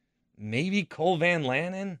 maybe Cole Van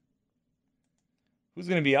Lanen? Who's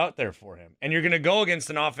going to be out there for him? And you're going to go against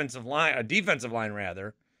a defensive line,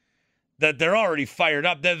 that they're already fired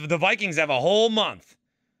up. The Vikings have a whole month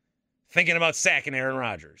thinking about sacking Aaron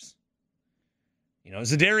Rodgers.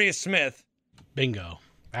 Zadarius Smith. Bingo.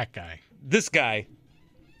 That guy. This guy.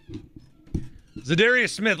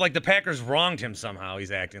 Zadarius Smith, like the Packers wronged him somehow,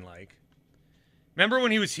 he's acting like. Remember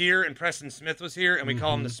when he was here and Preston Smith was here and we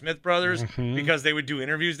call them the Smith brothers because they would do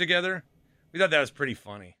interviews together? We thought that was pretty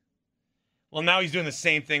funny. Well, now he's doing the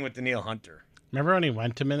same thing with Danielle Hunter. Remember when he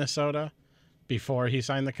went to Minnesota before he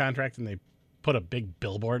signed the contract and they put a big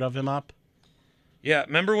billboard of him up? Yeah,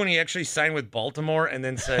 remember when he actually signed with Baltimore and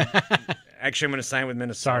then said, actually, I'm going to sign with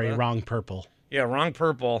Minnesota? Sorry, wrong purple. Yeah, wrong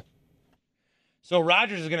purple. So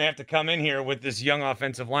Rodgers is going to have to come in here with this young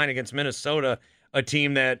offensive line against Minnesota, a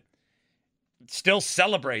team that still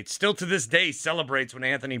to this day celebrates when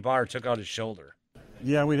Anthony Barr took out his shoulder.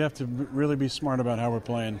 Yeah, we'd have to really be smart about how we're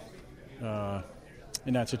playing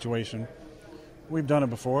in that situation. We've done it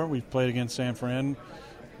before. We've played against San Fran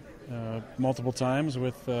multiple times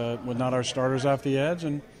with not our starters off the edge,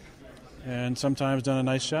 and sometimes done a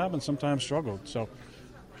nice job and sometimes struggled. So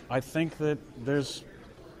I think that there's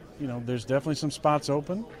definitely some spots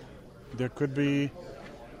open. There could be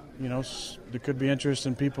interest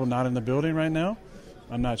in people not in the building right now.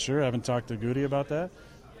 I'm not sure. I haven't talked to Goody about that,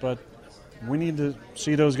 but we need to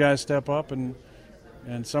see those guys step up and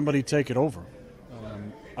somebody take it over.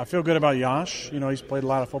 I feel good about Yash. He's played a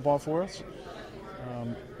lot of football for us.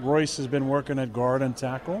 Royce has been working at guard and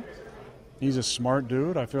tackle. He's a smart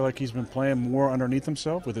dude. I feel like he's been playing more underneath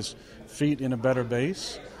himself with his feet in a better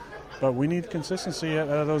base. But we need consistency out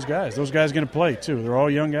of those guys. Those guys are going to play, too. They're all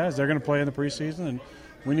young guys. They're going to play in the preseason, and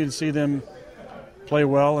we need to see them play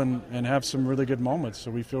well and have some really good moments so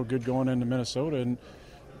we feel good going into Minnesota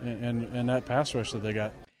and that pass rush that they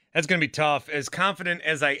got. That's going to be tough. As confident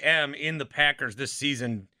as I am in the Packers this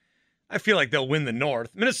season, I feel like they'll win the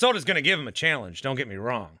North. Minnesota's going to give them a challenge, don't get me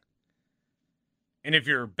wrong. And if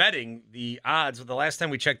you're betting, the odds, the last time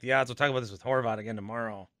we checked the odds, we'll talk about this with Horvath again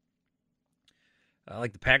tomorrow.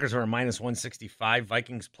 Like the Packers are a minus 165,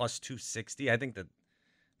 Vikings plus 260. I think that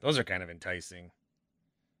those are kind of enticing.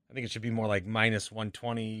 I think it should be more like minus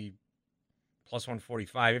 120, plus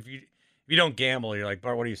 145. If you don't gamble, you're like,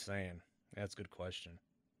 Bart, what are you saying? That's a good question.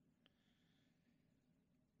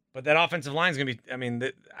 But that offensive line is going to be, I mean,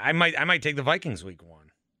 I might take the Vikings week 1.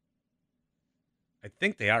 I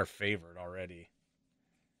think they are favored already.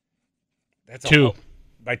 That's 2.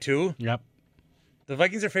 By 2? Yep. The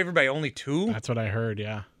Vikings are favored by only 2? That's what I heard,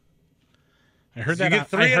 yeah. I heard So that you get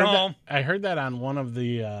 3 at home. I heard that on one of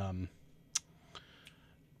the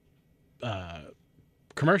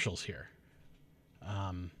commercials here.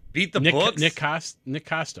 Beat the books? Nick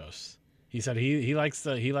Costos. He said he likes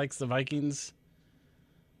the Vikings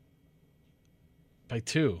by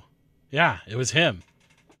 2. Yeah, it was him.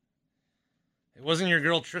 It wasn't your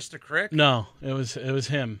girl Trista Crick? No, it was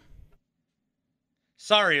him.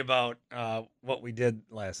 Sorry about what we did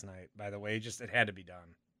last night, by the way. Just it had to be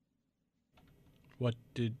done. What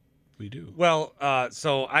did we do? Well,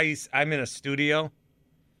 so I'm in a studio.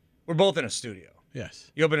 We're both in a studio.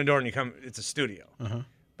 Yes. You open a door and you come. It's a studio. Uh-huh.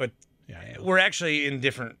 But yeah, we're actually in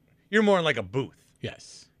different. You're more in like a booth.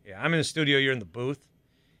 Yes. Yeah, I'm in a studio. You're in the booth.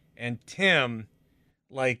 And Tim,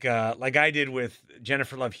 like I did with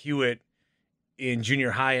Jennifer Love Hewitt in junior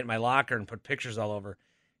high at my locker and put pictures all over.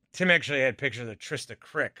 Tim actually had pictures of Trista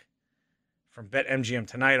Crick from BetMGM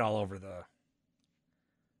Tonight all over the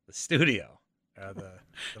studio, the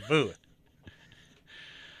booth.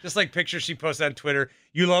 Just like pictures she posts on Twitter.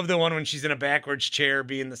 You love the one when she's in a backwards chair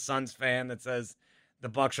being the Suns fan that says the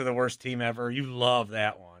Bucks are the worst team ever. You love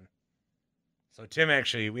that one. So Tim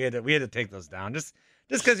actually, we had to take those down just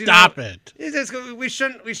because Stop it. We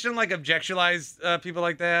shouldn't like objectualize people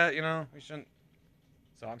like that. We shouldn't.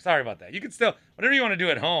 So I'm sorry about that. You can still whatever you want to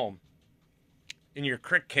do at home, in your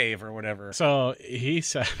crick cave or whatever. So he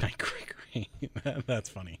said, "My crick cave." That's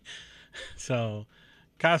funny. So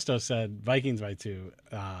Costo said Vikings by 2.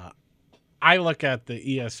 I look at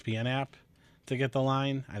the ESPN app to get the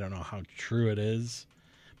line. I don't know how true it is,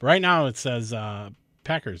 but right now it says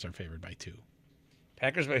Packers are favored by 2.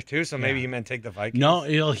 Packers by 2, so maybe he meant take the Vikings. No,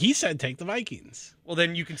 he said take the Vikings. Well,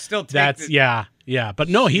 then you can still take. Yeah. But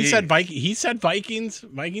no, he said Vikings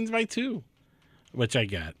by 2, which I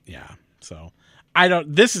get. Yeah. So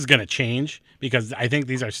this is going to change because I think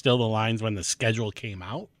these are still the lines when the schedule came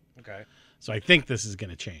out. Okay. So I think this is going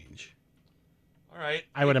to change. All right.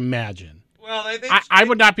 I would imagine. Well, I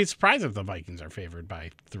would not be surprised if the Vikings are favored by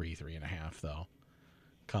 3.5 though.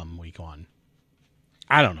 Come week 1.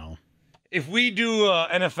 I don't know. If we do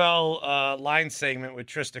an NFL line segment with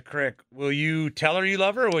Trista Crick, will you tell her you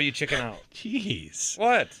love her or will you chicken out? Jeez.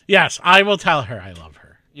 What? Yes, I will tell her I love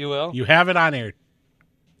her. You will? You have it on air.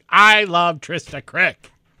 I love Trista Crick.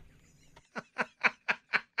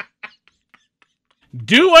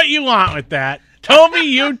 Do what you want with that. Toby,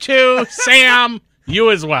 you too. Sam, you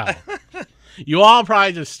as well. You all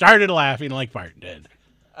probably just started laughing like Bart did.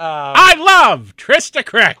 I love Trista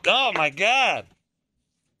Crick. Oh, my God.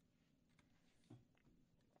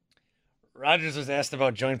 Rodgers was asked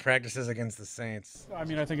about joint practices against the Saints. I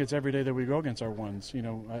mean, I think it's every day that we go against our ones.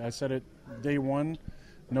 I said it day 1,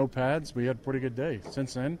 no pads. We had a pretty good day.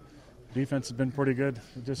 Since then, defense has been pretty good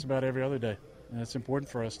just about every other day. And it's important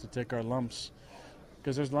for us to take our lumps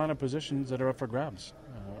because there's a lot of positions that are up for grabs.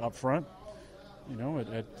 Up front,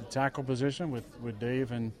 at the tackle position with Dave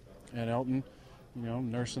and Elton,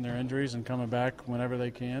 nursing their injuries and coming back whenever they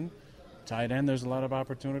can. Tight end, there's a lot of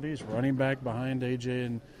opportunities. Running back behind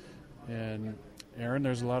AJ and Aaron,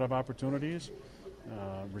 there's a lot of opportunities.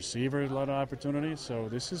 Receiver, a lot of opportunities. So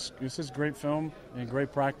this is great film and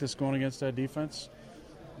great practice going against that defense.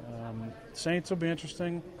 Saints will be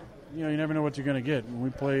interesting. You never know what you're going to get. When we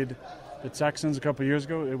played the Texans a couple years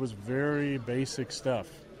ago, it was very basic stuff.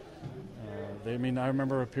 I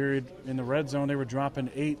remember a period in the red zone, they were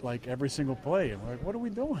dropping 8 like every single play. And we're like, what are we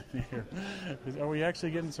doing here? Are we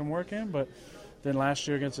actually getting some work in? But then last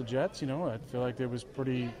year against the Jets, I feel like it was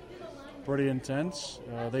pretty intense.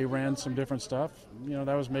 They ran some different stuff.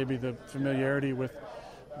 That was maybe the familiarity with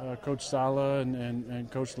Coach Saleh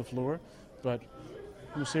and Coach LaFleur. But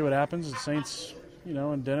we'll see what happens. The Saints,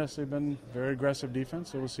 and Dennis, they've been very aggressive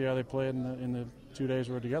defense. So we'll see how they play in the 2 days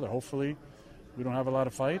we're together. Hopefully we don't have a lot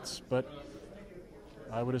of fights, but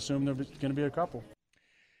I would assume there's going to be a couple.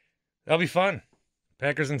 That'll be fun.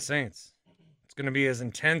 Packers and Saints. It's going to be as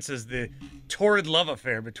intense as the torrid love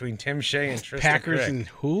affair between Tim Shea and Trista Packers Crick. and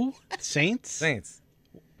who? Saints? Saints.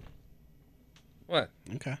 What?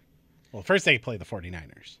 Okay. Well, first they play the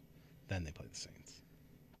 49ers. Then they play the Saints.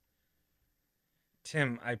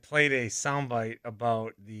 Tim, I played a soundbite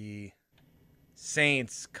about the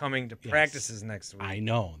Saints coming to practices next week. I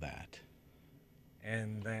know that.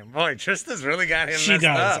 And then, boy, Trista's really got him She messed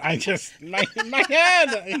does. up. I just my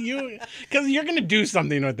head. Because you're gonna do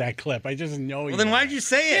something with that clip. I just know. Well, then why'd you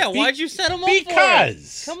say it? Yeah, why'd you set him up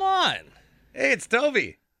Because. for it? Come on. Hey, it's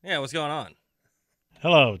Toby. Yeah, what's going on?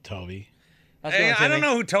 Hello, Toby. How's Hey, it going, I don't Timmy?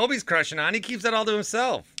 know who Toby's crushing on. He keeps that all to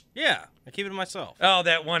himself. Yeah, I keep it to myself. Oh,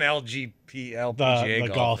 that one LPGA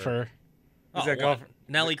The golfer. Who's that what? golfer?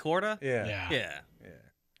 Nelly Corda? Yeah.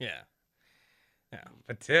 Yeah.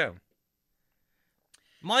 But Tim.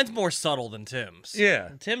 Mine's more subtle than Tim's. Yeah.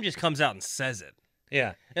 Tim just comes out and says it.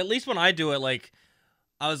 Yeah. At least when I do it, like,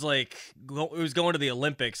 I was like, it was going to the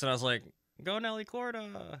Olympics, and I was like, go Nelly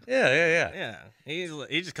Corda. Yeah. He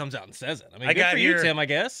just comes out and says it. I mean, I good got for here- you, Tim, I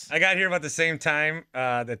guess. I got here about the same time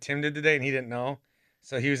that Tim did today, and he didn't know.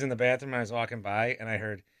 So he was in the bathroom, and I was walking by, and I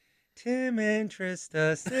heard, Tim and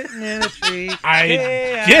Trista sitting in a tree. I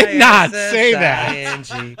did not say that.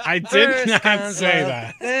 K-I-S-S-I-N-G. I did First not comes say love,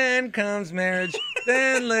 that. Then comes marriage.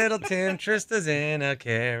 Then little Tim Trista's in a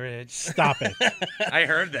carriage. Stop it. I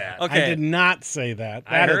heard that. Okay. I did not say that.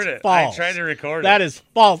 I That is heard it. false. I tried to record That it. is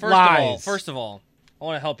false. First of all, I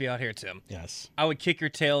want to help you out here, Tim. Yes. I would kick your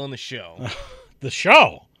tail in the show. The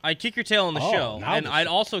show. I'd kick your tail in the Oh, show, now and the I'd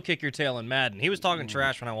show. also kick your tail in Madden. He was talking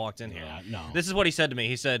trash when I walked in here. No. This is what he said to me.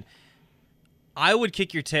 He said, I would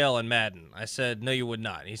kick your tail in Madden. I said, no, you would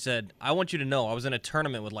not. He said, I want you to know I was in a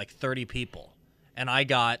tournament with like 30 people, and I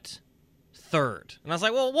got third. And I was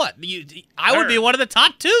like, well, what? I would be one of the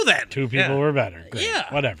top two then. Two people were better. Great.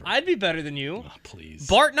 Yeah. Whatever. I'd be better than you. Oh, please.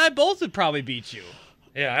 Bart and I both would probably beat you.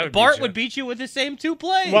 Yeah, I would Bart beat you. would beat you with the same 2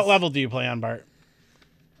 plays. What level do you play on, Bart?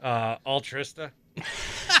 All Trista.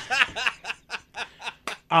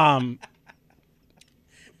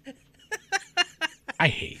 I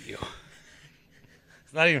hate you.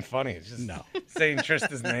 It's not even funny. It's just saying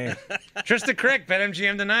Trista's name. Trista Crick,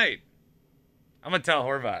 BetMGM tonight. I'm going to tell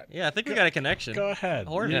Horvat. Yeah, I think we got a connection. Go ahead.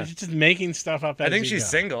 Or You're just making stuff up. I as think you she's go.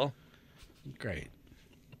 single. Great.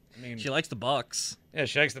 I mean, She likes the Bucks. yeah,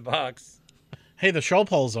 she likes the Bucks. Hey, the show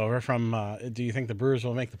poll's over from do you think the Brewers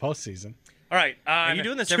will make the postseason? All right. Are you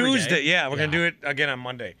doing this every day? Tuesday? Yeah, we're going to do it again on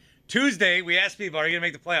Monday. Tuesday, we asked people, are you going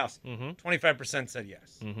to make the playoffs? Mm-hmm. 25% said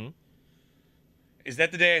yes. Mm-hmm. Is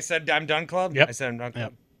that the day I said I'm done club? Yep. I said I'm done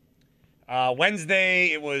club.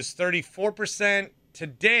 Wednesday, it was 34%.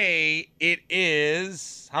 Today, it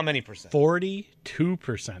is how many percent?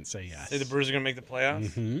 42% say yes. Say the Brewers are going to make the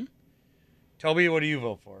playoffs? Mm-hmm. Toby, what do you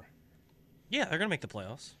vote for? Yeah, they're going to make the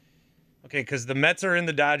playoffs. Okay, because the Mets are in,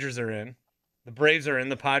 the Dodgers are in, the Braves are in,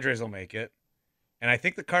 the Padres will make it, and I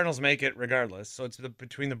think the Cardinals make it regardless. So it's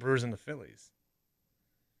between the Brewers and the Phillies.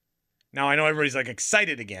 Now I know everybody's like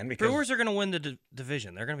excited again because Brewers are going to win the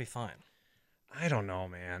division. They're going to be fine. I don't know,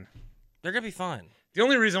 man. They're going to be fine. The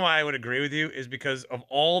only reason why I would agree with you is because of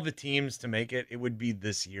all the teams to make it, it would be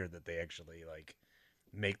this year that they actually like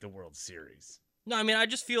make the World Series. No, I mean, I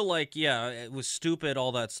just feel like, yeah, it was stupid,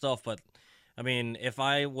 all that stuff. But, I mean, if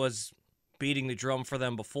I was beating the drum for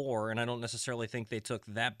them before, and I don't necessarily think they took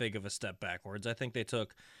that big of a step backwards. I think they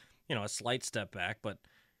took, a slight step back, but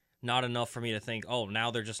not enough for me to think, oh, now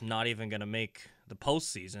they're just not even going to make the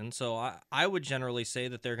postseason. So I would generally say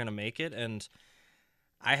that they're going to make it, and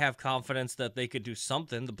I have confidence that they could do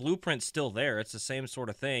something. The blueprint's still there. It's the same sort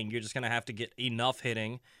of thing. You're just going to have to get enough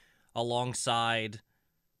hitting alongside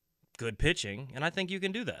good pitching, and I think you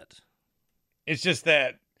can do that. It's just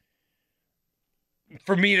that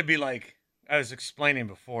for me to be like, I was explaining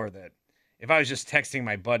before that if I was just texting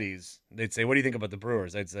my buddies, they'd say, what do you think about the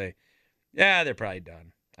Brewers? I'd say, yeah, they're probably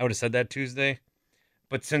done. I would have said that Tuesday.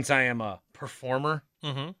 But since I am a performer,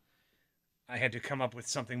 I had to come up with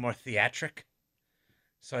something more theatric.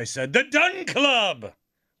 So I said, the Done Club,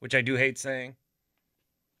 which I do hate saying.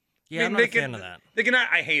 Yeah, I'm not a fan of that.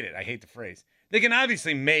 I hate it. I hate the phrase. They can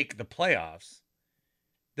obviously make the playoffs.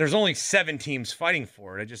 There's only 7 teams fighting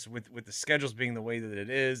for it. I just with the schedules being the way that it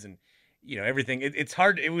is, and everything. It's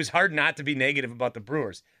hard. It was hard not to be negative about the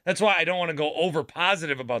Brewers. That's why I don't want to go over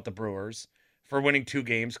positive about the Brewers for winning 2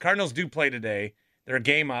 games. Cardinals do play today. They're a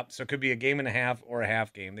game up, so it could be a game and a half or a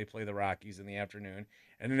half game. They play the Rockies in the afternoon,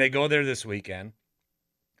 and then they go there this weekend.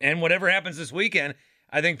 And whatever happens this weekend,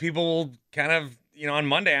 I think people will kind of, on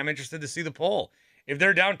Monday, I'm interested to see the poll. If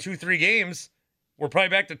they're down 2-3 games, we're probably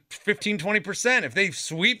back to 15-20%. If they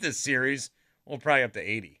sweep this series, we'll probably up to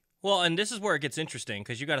 80. Well, and this is where it gets interesting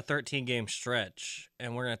because you got a 13-game stretch,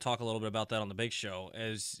 and we're going to talk a little bit about that on the big show,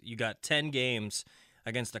 as you got 10 games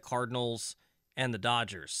against the Cardinals and the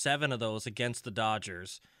Dodgers, 7 of those against the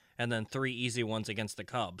Dodgers, and then 3 easy ones against the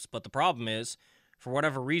Cubs. But the problem is for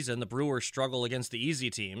whatever reason, the Brewers struggle against the easy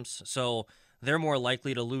teams, so they're more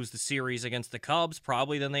likely to lose the series against the Cubs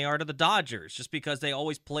probably than they are to the Dodgers, just because they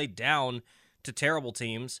always play down to terrible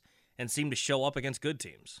teams and seem to show up against good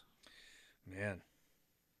teams. Man.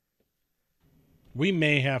 We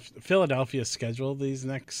may have Philadelphia scheduled these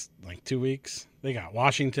next 2 weeks. They got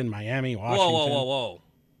Washington, Miami, Washington. Whoa.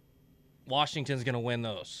 Washington's going to win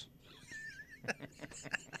those.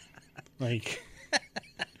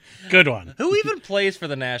 Good one. Who even plays for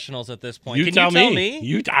the Nationals at this point? Can you tell tell me?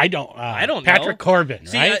 me? I don't. I don't know. Patrick Corbin,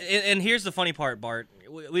 See, right? And here's the funny part, Bart.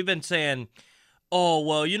 We've been saying, oh,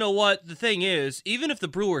 well, you know what? The thing is, even if the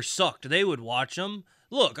Brewers sucked, they would watch them.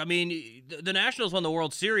 Look, I mean, the Nationals won the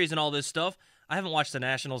World Series and all this stuff. I haven't watched the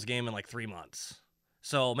Nationals game in 3 months.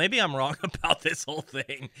 So maybe I'm wrong about this whole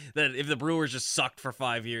thing, that if the Brewers just sucked for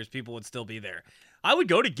 5 years, people would still be there. I would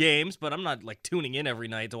go to games, but I'm not tuning in every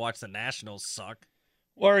night to watch the Nationals suck.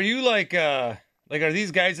 Well, are you are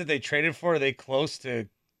these guys that they traded for, are they close to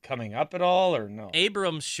coming up at all or no?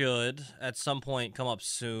 Abrams should at some point come up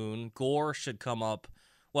soon. Gore should come up.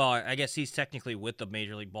 Well, I guess he's technically with the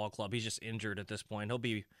Major League Ball Club. He's just injured at this point. He'll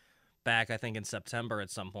be back, I think, in September at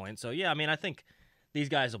some point. So, yeah, I mean, I think these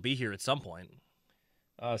guys will be here at some point.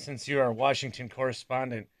 Since you're our Washington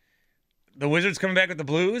correspondent, the Wizards coming back with the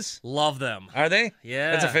Blues? Love them. Are they?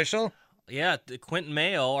 Yeah. That's official? Yeah, Quentin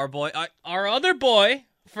Mayo, our boy, our other boy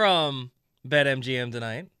from BetMGM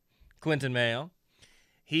tonight, Quentin Mayo,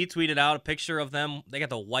 he tweeted out a picture of them. They got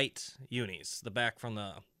the white unis, the back from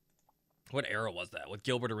the, what era was that? With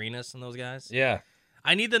Gilbert Arenas and those guys? Yeah.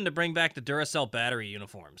 I need them to bring back the Duracell battery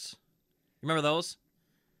uniforms. Remember those?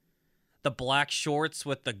 The black shorts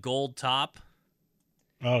with the gold top.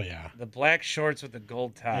 Oh, yeah. The black shorts with the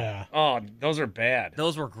gold top. Yeah. Oh, those are bad.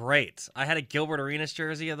 Those were great. I had a Gilbert Arenas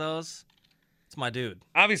jersey of those. It's my dude.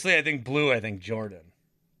 Obviously, I think blue, I think Jordan.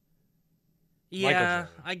 Yeah,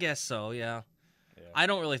 I guess so, yeah. I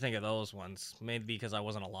don't really think of those ones. Maybe because I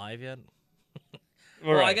wasn't alive yet.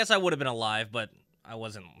 Well, Right. I guess I would have been alive, but I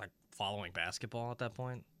wasn't following basketball at that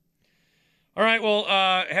point. All right, well,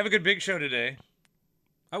 have a good big show today.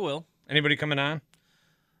 I will. Anybody coming on?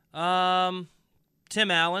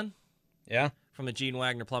 Tim Allen. Yeah? From the Gene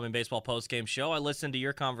Wagner Plumbing Baseball postgame show. I listened to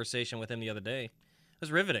your conversation with him the other day. It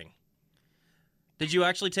was riveting. Did you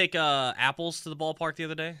actually take apples to the ballpark the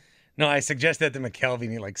other day? No, I suggested that to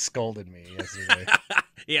McKelvey, and he scolded me yesterday.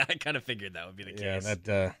 Yeah, I kind of figured that would be the case. Yeah,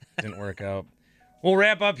 that didn't work out. We'll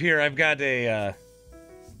wrap up here. I've got a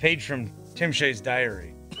page from Tim Shea's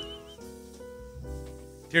diary.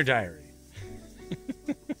 Dear Diary.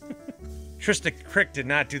 Trista Crick did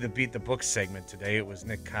not do the Beat the Book segment today. It was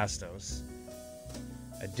Nick Costos.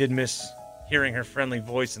 I did miss hearing her friendly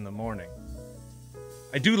voice in the morning.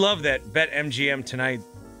 I do love that BetMGM tonight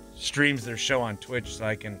streams their show on Twitch so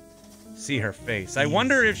I can see her face. I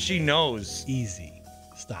wonder if she knows. Easy.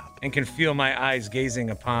 Stop. And can feel my eyes gazing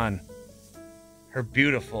upon her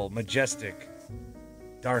beautiful, majestic,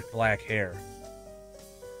 dark black hair.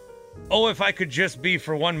 Oh, if I could just be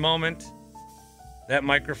for one moment that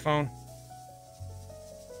microphone.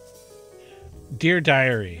 Dear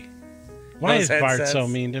Diary, why Those is Bart headsets. so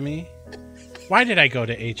mean to me? Why did I go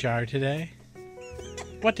to HR today?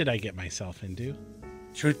 What did I get myself into?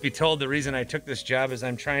 Truth be told, the reason I took this job is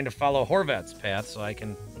I'm trying to follow Horvat's path so I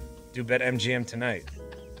can do BetMGM tonight.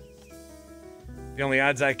 The only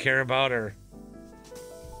odds I care about are,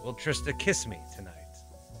 will Trista kiss me tonight?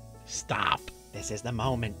 Stop. This is the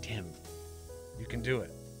moment, Tim. You can do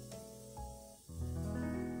it.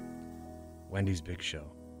 Wendy's Big Show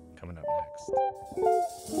coming up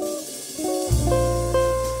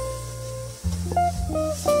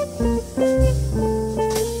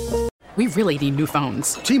We really need new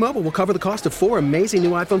phones. T-Mobile will cover the cost of 4 amazing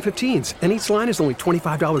new iPhone 15s, and each line is only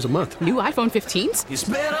 $25 a month. New iPhone 15s? It's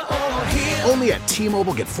better over here. Only at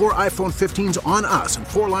T-Mobile, get 4 iPhone 15s on us and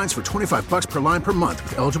 4 lines for $25 per line per month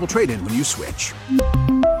with eligible trade-in when you switch.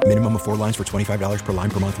 Minimum of 4 lines for $25 per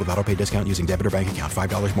line per month with autopay discount using debit or bank account.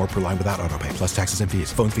 $5 more per line without autopay, plus taxes and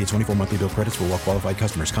fees. Phone fee at 24 monthly bill credits for well-qualified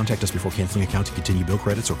customers. Contact us before canceling account to continue bill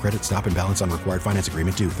credits or credit stop and balance on required finance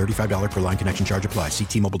agreement due. $35 per line connection charge applies. See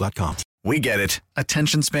T-Mobile.com. We get it.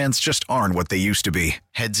 Attention spans just aren't what they used to be.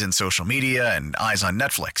 Heads in social media and eyes on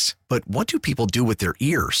Netflix. But what do people do with their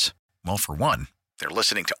ears? Well, for one, they're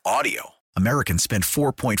listening to audio. Americans spend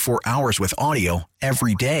 4.4 hours with audio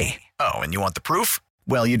every day. Oh, and you want the proof?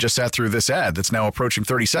 Well, you just sat through this ad that's now approaching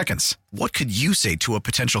 30 seconds. What could you say to a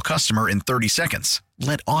potential customer in 30 seconds?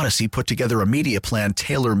 Let Odyssey put together a media plan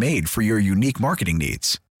tailor-made for your unique marketing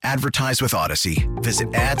needs. Advertise with Odyssey.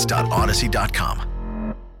 Visit ads.odyssey.com.